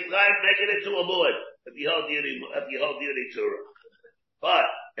to make it into a Mu'ad, if you hold Yudi Torah. But,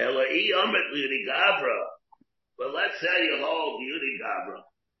 Elai Amit Yudi Gavra, but let's say you hold Yudi Gavra.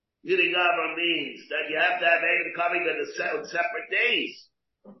 Yudi Gavra means that you have to have Edom coming on separate days.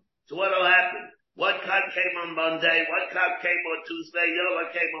 So what'll happen? One cut came on Monday, one cut came on Tuesday, the other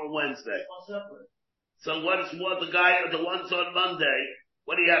one came on Wednesday. So the ones on Monday,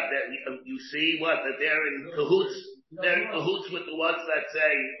 what do you have there? You see what? That they're in cahoots. They're in cahoots with the ones that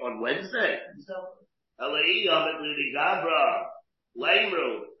say on Wednesday.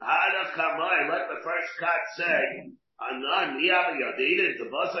 Lamru, Hada Kamai, let the first cut say, Anan, Miyaba Yadida,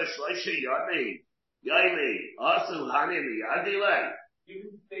 the Basa Shleisha Yami, Asu Hani Miyadile.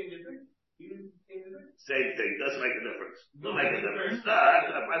 Same thing, doesn't make a difference. Don't make a difference. No,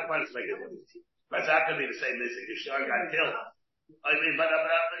 I want to make a difference. But it's not going to be the same message. Your star got killed. I mean, but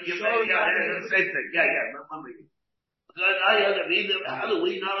you say, the same thing. Yeah. How do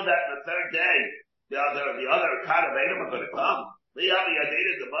we know that the third day the other kind of Edom are going to come? But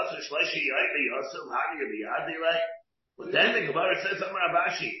then the Gemara says,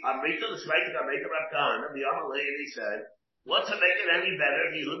 Rabashi, Amrita the Sveik, Amrita Rabkan, and the Amalei, and he said, what's to make it any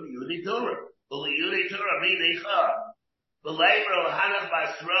better? Yudi Torah. Well, the Yudi Torah Minicha. The labor of Hanach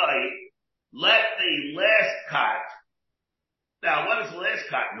Basrai, let the last cut. Now, what does the last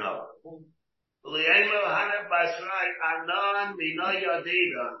cut know? The labor of Hanach Basrai, Anan Mino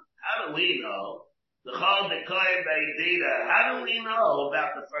Yadida. How do we know? The Chol Dekoyim Beidida. How do we know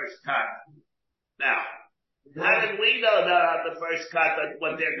about the first cut? Now, how did we know about the first cut,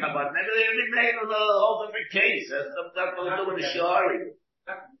 what they're coming on? Maybe they already made a whole different case. That's nothing to do with the Shari.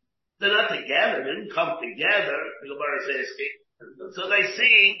 They're not together. They didn't come together. The Gemara says. So they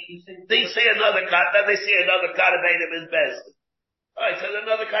see another cut, then they see another cut of Edom in Bezdin. Alright, so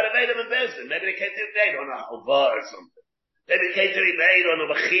another cut of Edom in Bezdin. Maybe they came to be made on a Hova or something. Maybe they came to be made on a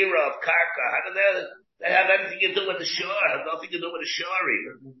Mechira of Karka. How do they have anything to do with the Shor? Have nothing to do with the Shor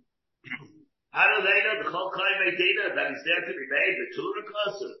either. How do they know the whole kind of data that he's there to be made? The Torah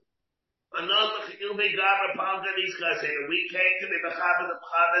closer. Another Chiyumi Gavra Palga these guys say that we came to be Mechaber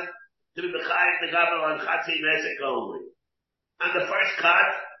to be Mechaber the Gavra on Chatzi Nesek only. And the first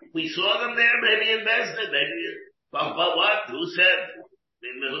cut, we saw them there, maybe in Bezdin, but what? Who said?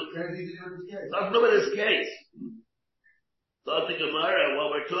 Nothing to do with this case. So the Gemara,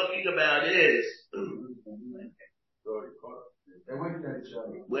 what we're talking about is, They winked at each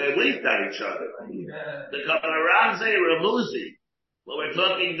other. We're winked at each other. The Kamaranze Ramuzi. When we're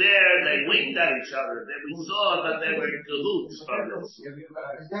talking there, they winked at each other. Then we saw that they were in cahoots from this.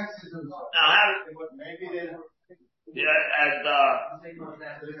 Now, Maybe they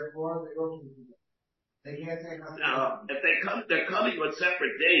now, if they're coming on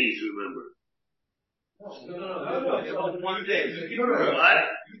separate days, remember. No. One day. What?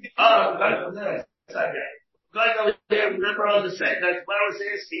 Oh, okay. Going over there, remember on the second, that's what I was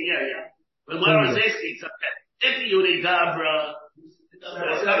asking, yeah. But what I was asking, so if you need Gabra,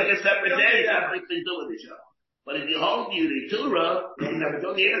 it's coming a separate day, that's what they do with each other. But if you hold Yudi Tura,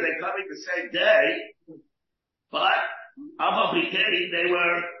 they're coming the same day, but they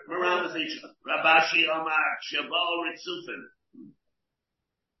were around with each other. Rabashi Omar, Shabal Ritzufin.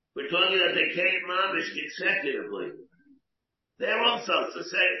 We're talking that they came mamish consecutively. They're also, it's the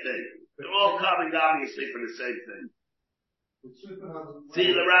same thing. They're all coming obviously for the same thing.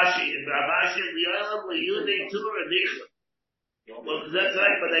 See the Rashi, Rabashi, the Yudi Tura Nicha. Well, that's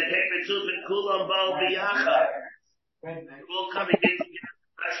right, but they came to Tufin Kulam Bal Biyacha. They're all coming in together.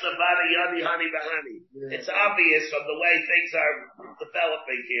 It's obvious from the way things are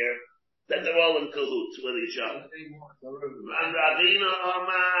developing here that they're all in cahoots with each other. And Ravina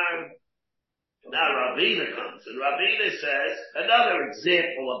Omar, now Ravina comes, and Ravina says another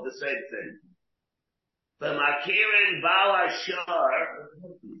example of the same thing. The Makirin Bal Ashar,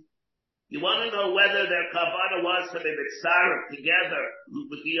 you want to know whether their kavanah was to be mitzaref together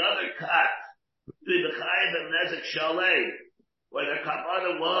with the other kat, to be mechayev and nezek shalei, or their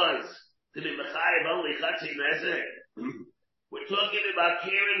kavanah was to be mechayev only chatzi nezek. We're talking about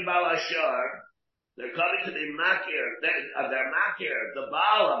Karen Bal Ashar. They're coming to be makir, they're makir, the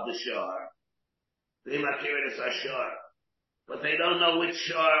Baal of the shar. They makir is Ashar. But they don't know which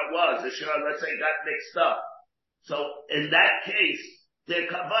shar it was. The shar, let's say, got mixed up. So in that case, their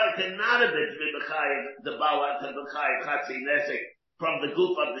kavanah cannot have been to be mechayev, the Baal to mechayev chatzi nezek from the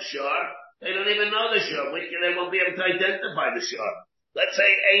goof of the shar. They don't even know the shar. They won't be able to identify the shar. Let's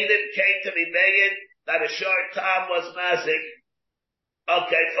say Aiden came to be made that a shar tam was mazik.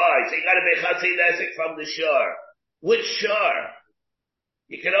 Okay, fine. So you gotta be chatzi nezek from the shar. Which shar?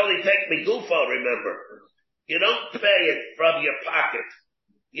 You can only take migufo, remember. You don't pay it from your pocket.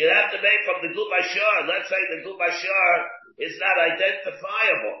 You have to pay from the guf shar. Let's say the guf shar is not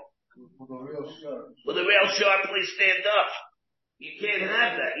identifiable. With the real shar, please stand up. You can't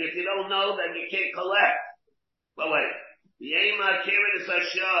have that. If you don't know, then you can't collect. But wait. The aim of Kirin is a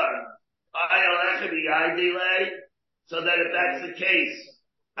shar. So that if that's the case,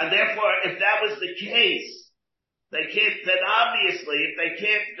 and therefore if that was the case, they can't, then obviously if they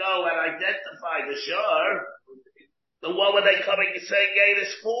can't go and identify the shar, then what were they coming to say gate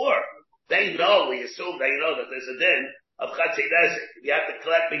is for? They know, we assume they know that there's a din of chatzi nezek. You have to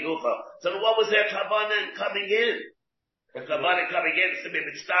collect migufa. So what was their kavanah coming in? The kavanah coming in is to be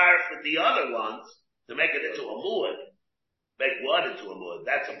mitzaref with the other ones, to make it into a muad. Make one into a muad.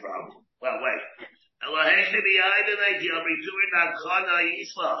 That's a problem. Well, wait. You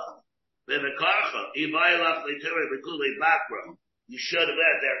should have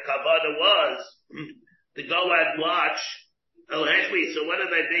had their kavanah was to go and watch. So what are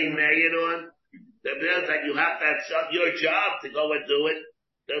they being made on? They're built that you have to have your job to go and do it.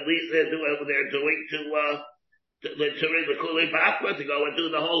 At least they're doing what they're doing to go and do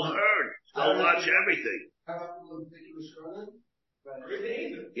the whole herd. Go watch everything.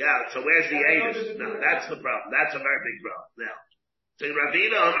 Yeah, so where's the Aedis? No, that's the problem. That's a very big problem. Now, so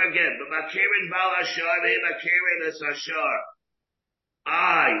Ravina again, but Makirin Bal Ashar, Makirin is Ashar.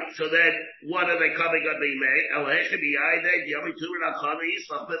 So then, what are they coming on being made?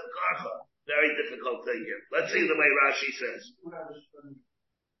 Very difficult thing here. Let's see the way Rashi says.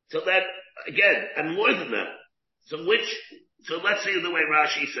 So then, again, and more than that. So let's see the way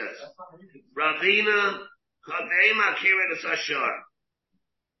Rashi says. Ravina, Chadei Makirin is Ashar.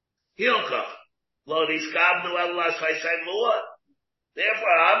 Hilkach. Lodiskab Nuelas Haisai Muad.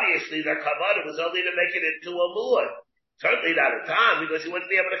 Therefore, obviously, their kavanah was only to make it into a muad. Certainly not a tam, because you wouldn't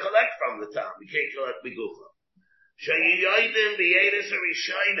be able to collect from the tam. You can't collect migufa. Shayiyoidim v'yedis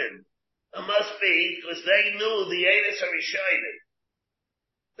harishonim. It must be, because they knew the yedis harishonim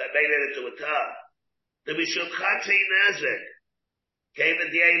that made it into a tam. The mishum chatzi nezek came in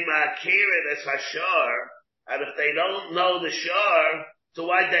the aim makirin as hashar, and if they don't know the shar, so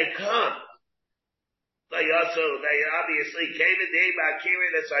why'd they come? They obviously came in the aim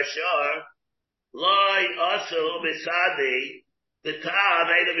makirin as hashar. Loi also misadi the tam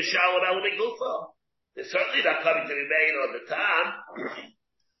made a mishalom el migufa. They're certainly not coming to be made on the tam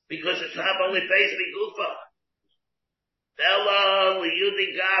because the tam only pays migufa. Ella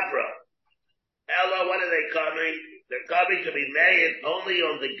liyudi gabra. Ella, what are they coming? They're coming to be made only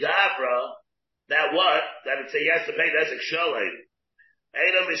on the gabra. That what? That it's a yes to pay. That's a shalom.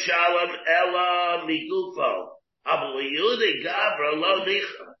 Eda mishalom ella migufo. Abu liyudi gabra lo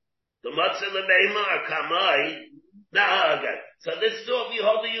nicha. The matzah lemeimar kamai. Now again. So this is all if you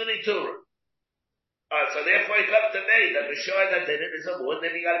hold the unit Torah. So therefore he comes to me that the shore that did it is a wood,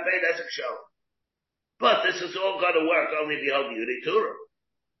 then you gotta pay that's a show. But this is all gonna work only if you hold Yudi Tura.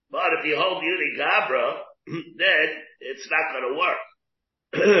 But if you hold Yudi Gabra, then it's not gonna work.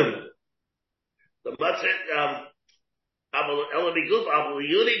 The Matzit,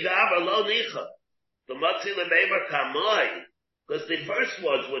 Yudi Gabra lo nicha. The Matzit lememer kamoi, because the first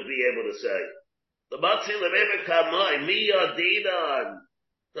ones would be able to say, the Matzit lememer kamoi, mi yadinan.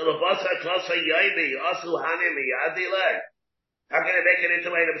 So the Basa Klasa Yaimi, Asu Hanim Yadile. How can I make it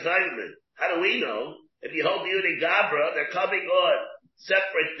into an assignment? How do we know? If you hold Yudi Gabra, they're coming on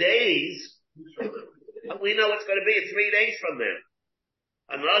separate days. We know it's going to be 3 days from there.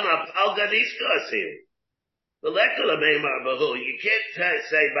 And run up Al Ganishkas here. The Lekula Meimar Bahu, you can't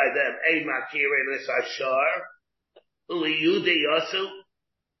say by them, Ei Makirin is Ashar, Uli Yudi Yasu.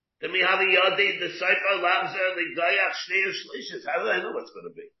 To me, how the Yadi, the Saifa, Lamzer, the Gayach, Shnei, Shlishis, how do they know what's going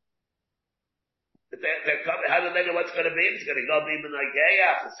to be? If they're coming, how do they know what's going to be? It's going to go be B'nai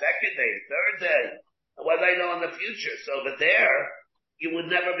Gayach, the second day, the third day. And what do they know in the future? So over there, you would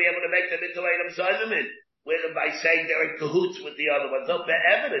never be able to make them into Adam Simon, whether by saying they're in cahoots with the other ones. There'll be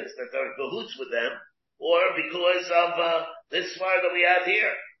evidence that they're in cahoots with them, or because of, this far that we have here.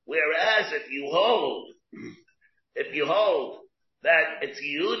 Whereas if you hold that it's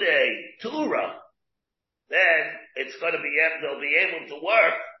Yude Tura, then it's going to be, they'll be able to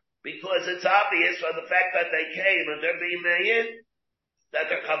work because it's obvious from the fact that they came and they're being made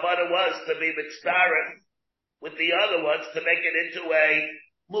that their kavanah was to be mitzvah with the other ones to make it into a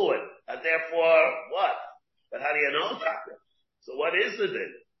mu'ad. And therefore, what? But how do you know that? So what is it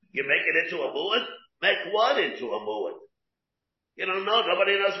then? You make it into a mu'ad? Make what into a mu'ad? You don't know.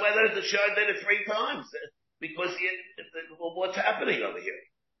 Nobody knows whether the shah did it 3 times. Because what's happening over here?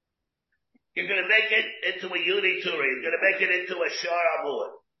 You're going to make it into a Yudi Turi. You're going to make it into a Shar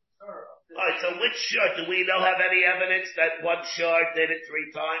Amud. Alright, so which Shar? Do we don't have any evidence that one Shar did it 3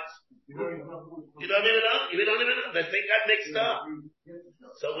 times? You don't even know? You don't even know? The thing got mixed up.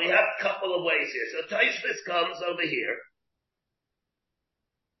 So we have a couple of ways here. So Taisvis comes over here.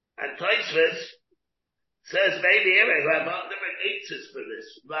 And Taisvis says maybe we have different answers for this.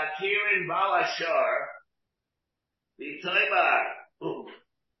 Vakirin Balashar.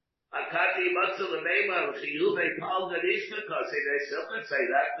 Akati Matsu the Mema, Shiyuve Paul Ganishka, because they still could say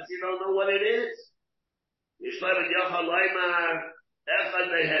that, because you don't know what it is. Yishlam and Yochalaima, Echad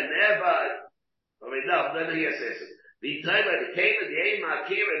they had never. I mean, no, then he says it. The time that it came at the Aim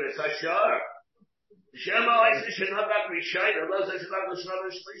Akira, the Sashar. Shema, I say, Shanabak Rishayna, Allah says, Shanabak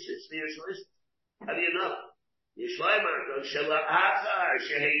Shlish, how do you know? Yishlam and Shala Achar,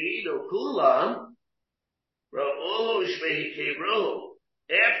 Sheheyidu Kulam,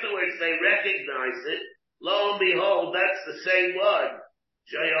 afterwards they recognized it. Lo and behold, that's the same one.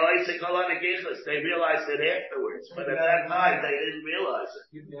 They realized it afterwards, but at that time they didn't realize it.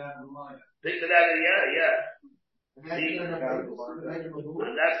 Pick it out of yeah. And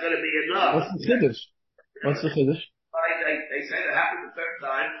that's going to be enough. What's the Chiddush? What's the Chiddush? They say it happened the 3rd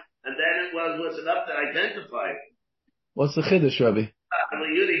time, and then it was enough to identify it. What's the Chiddush, Rabbi?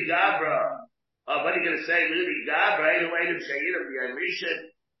 Yudi Gabra. What are you going to say? Ludi Gabra,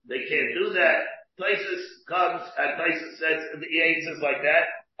 they can't do that. Taisus comes and Taisus says, he answers like that.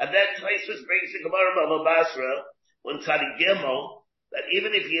 And then Taisus brings the Gemara Bava Basra, when Tzadi Gimel, that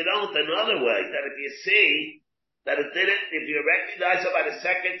even if you don't another way, that if you see that it didn't, if you recognize it by the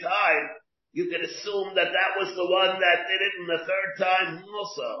 2nd time, you can assume that that was the one that did it in the 3rd time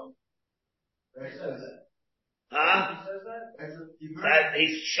also. Huh? That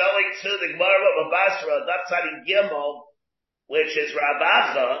he's showing to the Gemara of Basra, that's Tzadi Gimel, which is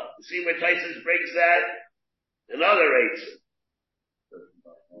Ravacha. See where Taisus brings that? Another answer.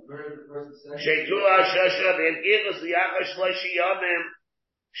 Sheitua Shasha V'Yagilus L'Yachash Shloshi Yomim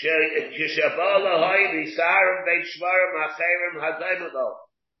Kishabala Hoy V'Sarim Beit Shvarim Acherim Hadayimado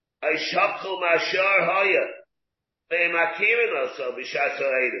Aishapchu Mashar Hoya V'Makirin also B'Shato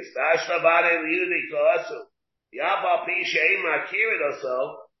Eidus V'Ashtabane L'Yudi Koasu Yabba Pishaim Makirin also.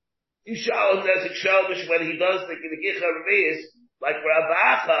 You show him there's a showbish when he does the Gicha Revi'is, like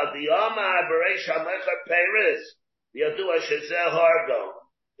Ravacha, the Yama Bereish HaMecha Peris, the Yadua Shazel Hargo.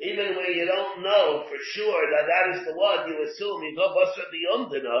 Even when you don't know for sure that is the one, you assume, you go bust the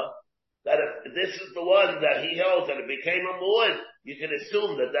Yomdina, that if this is the one that he held and it became a mu'ad, you can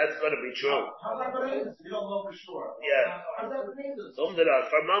assume that that's going to be true. How's that going to You don't know for sure. Yeah. How's that going to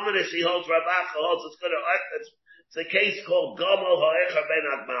For Maimonides, he holds Ravacha, holds it's going to, it's a case called Gomel Ha'echa Ben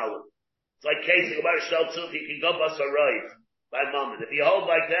Agmalim. It's like case of Gemara Shel if you can go bust a right by Maimonides. If you hold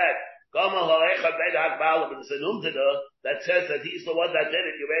like that, Gomel Ha'echa Ben Agmalim, and it's an Umdina that says that he's the one that did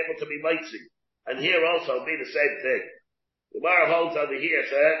it, you're able to be mitzi. And here also it'll be the same thing. The Gemara holds over here,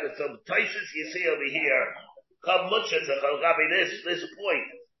 so there's some places you see over here, come much as this point.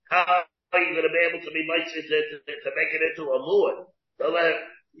 How are you going to be able to be mitzvah to make it into a muad? So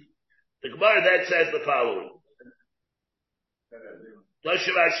the Gemara then says the following.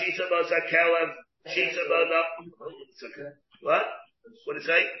 What? What did it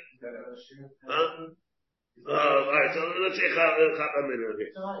say? Huh? Alright, so let's say a minute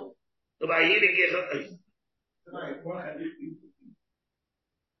here. So by heating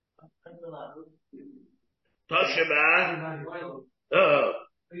Toshaba.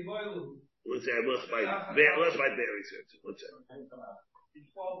 What's that? What's my berry sense? What's that?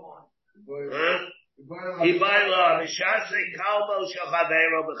 Huh? Ibaila, Mishase Kalbo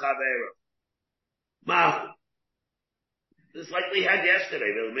Shachavero B'Chavero. Mahu. This is like we had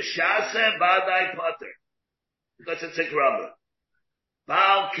yesterday. Mishase Badai Potter. Because it's a grummer.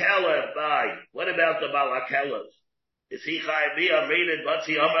 Baal Keller by. What about the Baal Kellers? Is he Chayvi Amrinid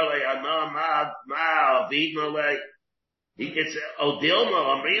Batsi Amalei Anam Ma Vidnalei? He gets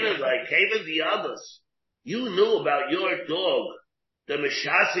Odilma Amrinid like even the others. You knew about your dog, the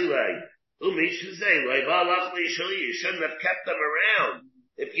Mishasilei. You shouldn't have kept them around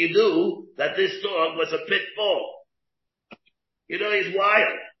if you knew that this dog was a pit bull. You know he's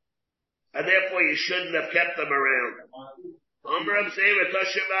wild. And therefore you shouldn't have kept them around. What? If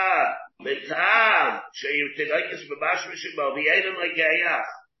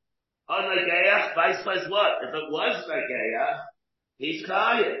it was Nagayach, he's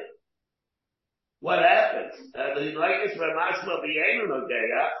Kayah. What happens? The Nagayach for Mashma B'Yeinu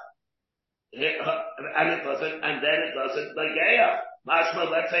Nagayach, and it doesn't, and then it doesn't Nagayach. Mashma,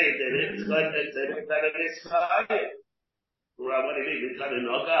 let's say it did it, it's going to then it is Kayah. Well, what do you mean? It's kind of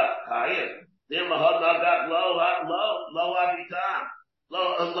Nagayach, Kayah. Then Mahad Nagayach lo avitam. Lo.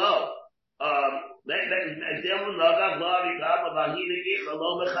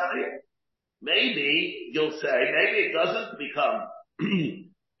 Maybe you'll say, maybe it doesn't become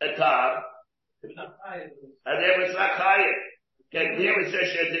a tam, and there it's not chayiv. Okay, here it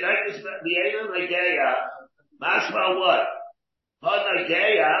says, "Tonight the Eilim Nagayach." Mashma what?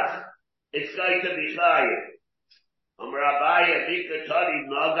 Nagayach, it's going to be chayiv. Rabbi Abika Tani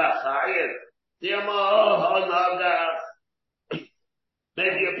Naga chayiv. Naga.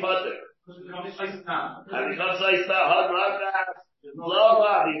 Maybe a putter. And it comes like that. Lo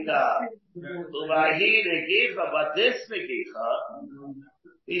Abika. Uvahi Negicha, but this Negicha,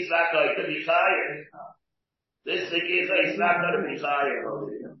 he's not going to be chayiv. This Negicha, he's not going to be chayiv.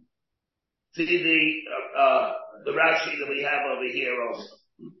 See the Rashi that we have over here also.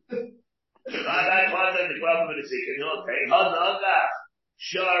 I wanted the government to see, okay, Hanaga,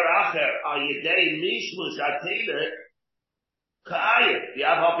 Sharacher, Ayidei Mishmush Atila, Chayiv,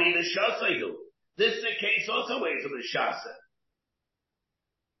 Yavabi the Shasayu. This is the case also ways of the Shasa.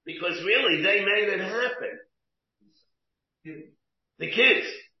 Because really, they made it happen. The kids,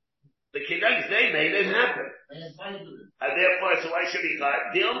 they made it happen. And therefore, so why should he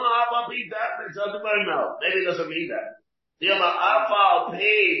got? Dilma Abba be that? It doesn't matter, no. Maybe it doesn't mean that. Dilma Abba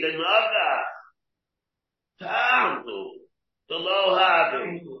pay the Naga. Tamu, the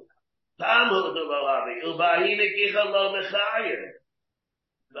Lohabi. Tamu, the Lohabi. Ubahina Gicha Lo Mechayir.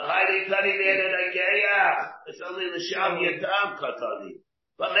 The Heidi Tani there that I gaya. It's only the Sham Yatam Katani.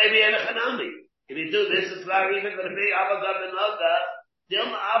 But maybe in a Hanami. If you do this, it's not even going to be Abba the Naga.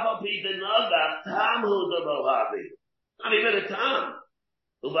 Dilma Abba be the Naga. Tamu, the Lohabi. Not even a Tam.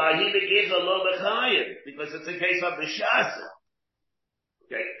 Ubahina Gicha Lo Mechayir. Because it's a case of the Shasa.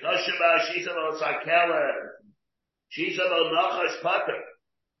 Okay. Toshaba Shisa Lo Sakela. Shisa Lo Nachash Pater.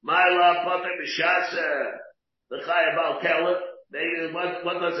 Myla Pater B'Shasa. The Chayab Al Keller. Maybe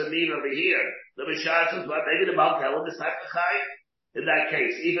what does it mean over here? The B'Shasa is what? Maybe the Baal Keller is not the Chayab. In that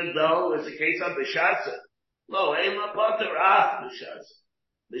case, even though it's a case of B'Shasa. No, Ema Pater B'Shasa.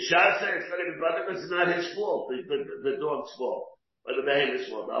 B'Shasa is going to be brother because it's not his fault. The dog's fault. Or the behemoth's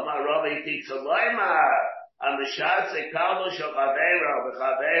fault. Amar Rabbi Tiksa Loima. And the Shatse Kalbo Shochavero,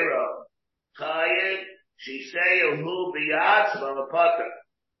 Bechavero, Chayim, Shiseyu Hu Biyatz, Potter.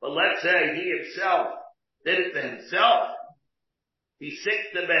 But let's say he himself did it to himself. He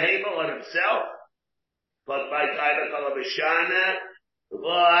sicked the behemoth on himself. But by Kaida Kalabashana,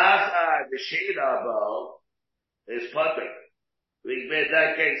 V'achad, the Shidabo, is Potter. We made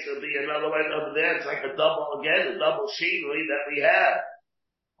that case, there'll be another one over there. It's like a double Shinui that we have.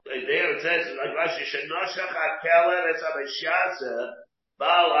 Like there it says, like Rashi, Shenoshach HaKelet, it's a Meshasa,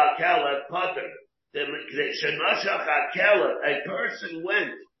 Baal HaKelet, Potter. The Shenoshach HaKelet, a person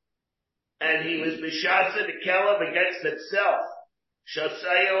went, and he was Meshasa the Kelet against himself.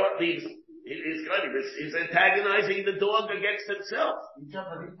 Shasayo, He's antagonizing the dog against himself.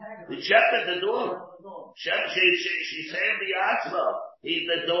 The shepherd, the dog. She said the atzma.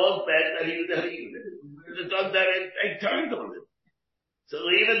 The dog begged that the dog that turned on him. So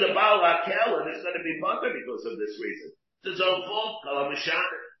even the Baal HaKelim is going to be bothered because of this reason. It's his own fault.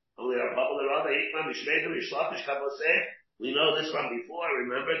 Only our popular other we know this from before.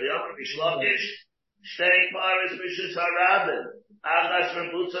 Remember the other Bishlakish. Shtei Paris Mishus Harabin. Achas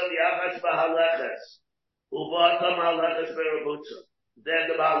Rebutza, the Achas Bahaleches. Uvatam Haleches Berabutza. Then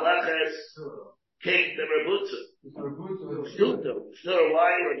the Bahaleches kicked the Rebutza. Shoot them. Sure,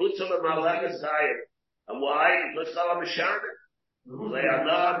 why? Rebutza and Bahaleches tired. And why? Because Kalam Mishana.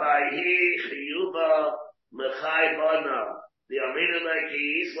 Le'ana Bahi Chiyuba Mechai Bana. The Amina like he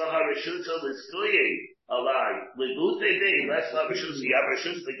is Laharishutza Liskuying. Alai. Legute Day, less Laharishutza. You have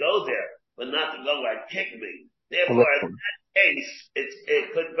Rishutza to go there, but not to go and kick me. Therefore, in that case, it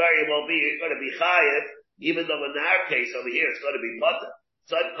could very well be, it's going to be chayev, even though in our case over here, it's going to be mutter.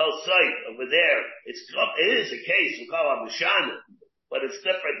 Side kol side, over there, it is a case, we call it Mishana, but it's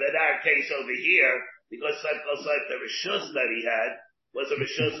different than our case over here, because side kol side, the rishus that he had, was a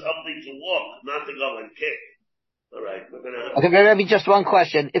rishus only to walk, not to go and kick. Alright, we're gonna have... Okay, maybe just one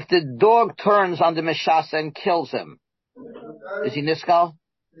question. If the dog turns on the Mishasa and kills him, is he niskal?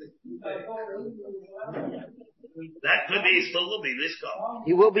 That could be, still will be niskal.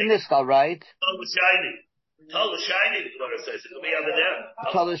 He will be niskal, right? Tol shining, the Gemara says, it will be over there.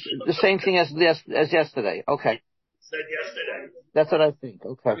 The same thing as yesterday. Okay. Said yesterday. That's what I think.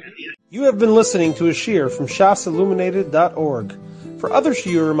 Okay. You have been listening to a shiur from shasilluminated.org. For other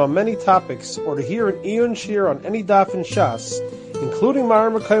shiurim on many topics, or to hear an Eon shiur on any daf in Shas, including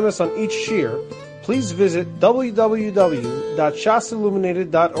Mara Mekaymas on each shiur, please visit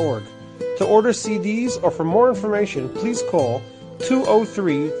www.shasilluminated.org. To order CDs or for more information, please call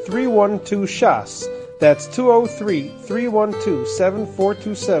 203-312-SHAS. That's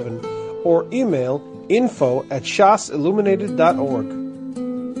 203-312-7427, or email info@shasilluminated.org.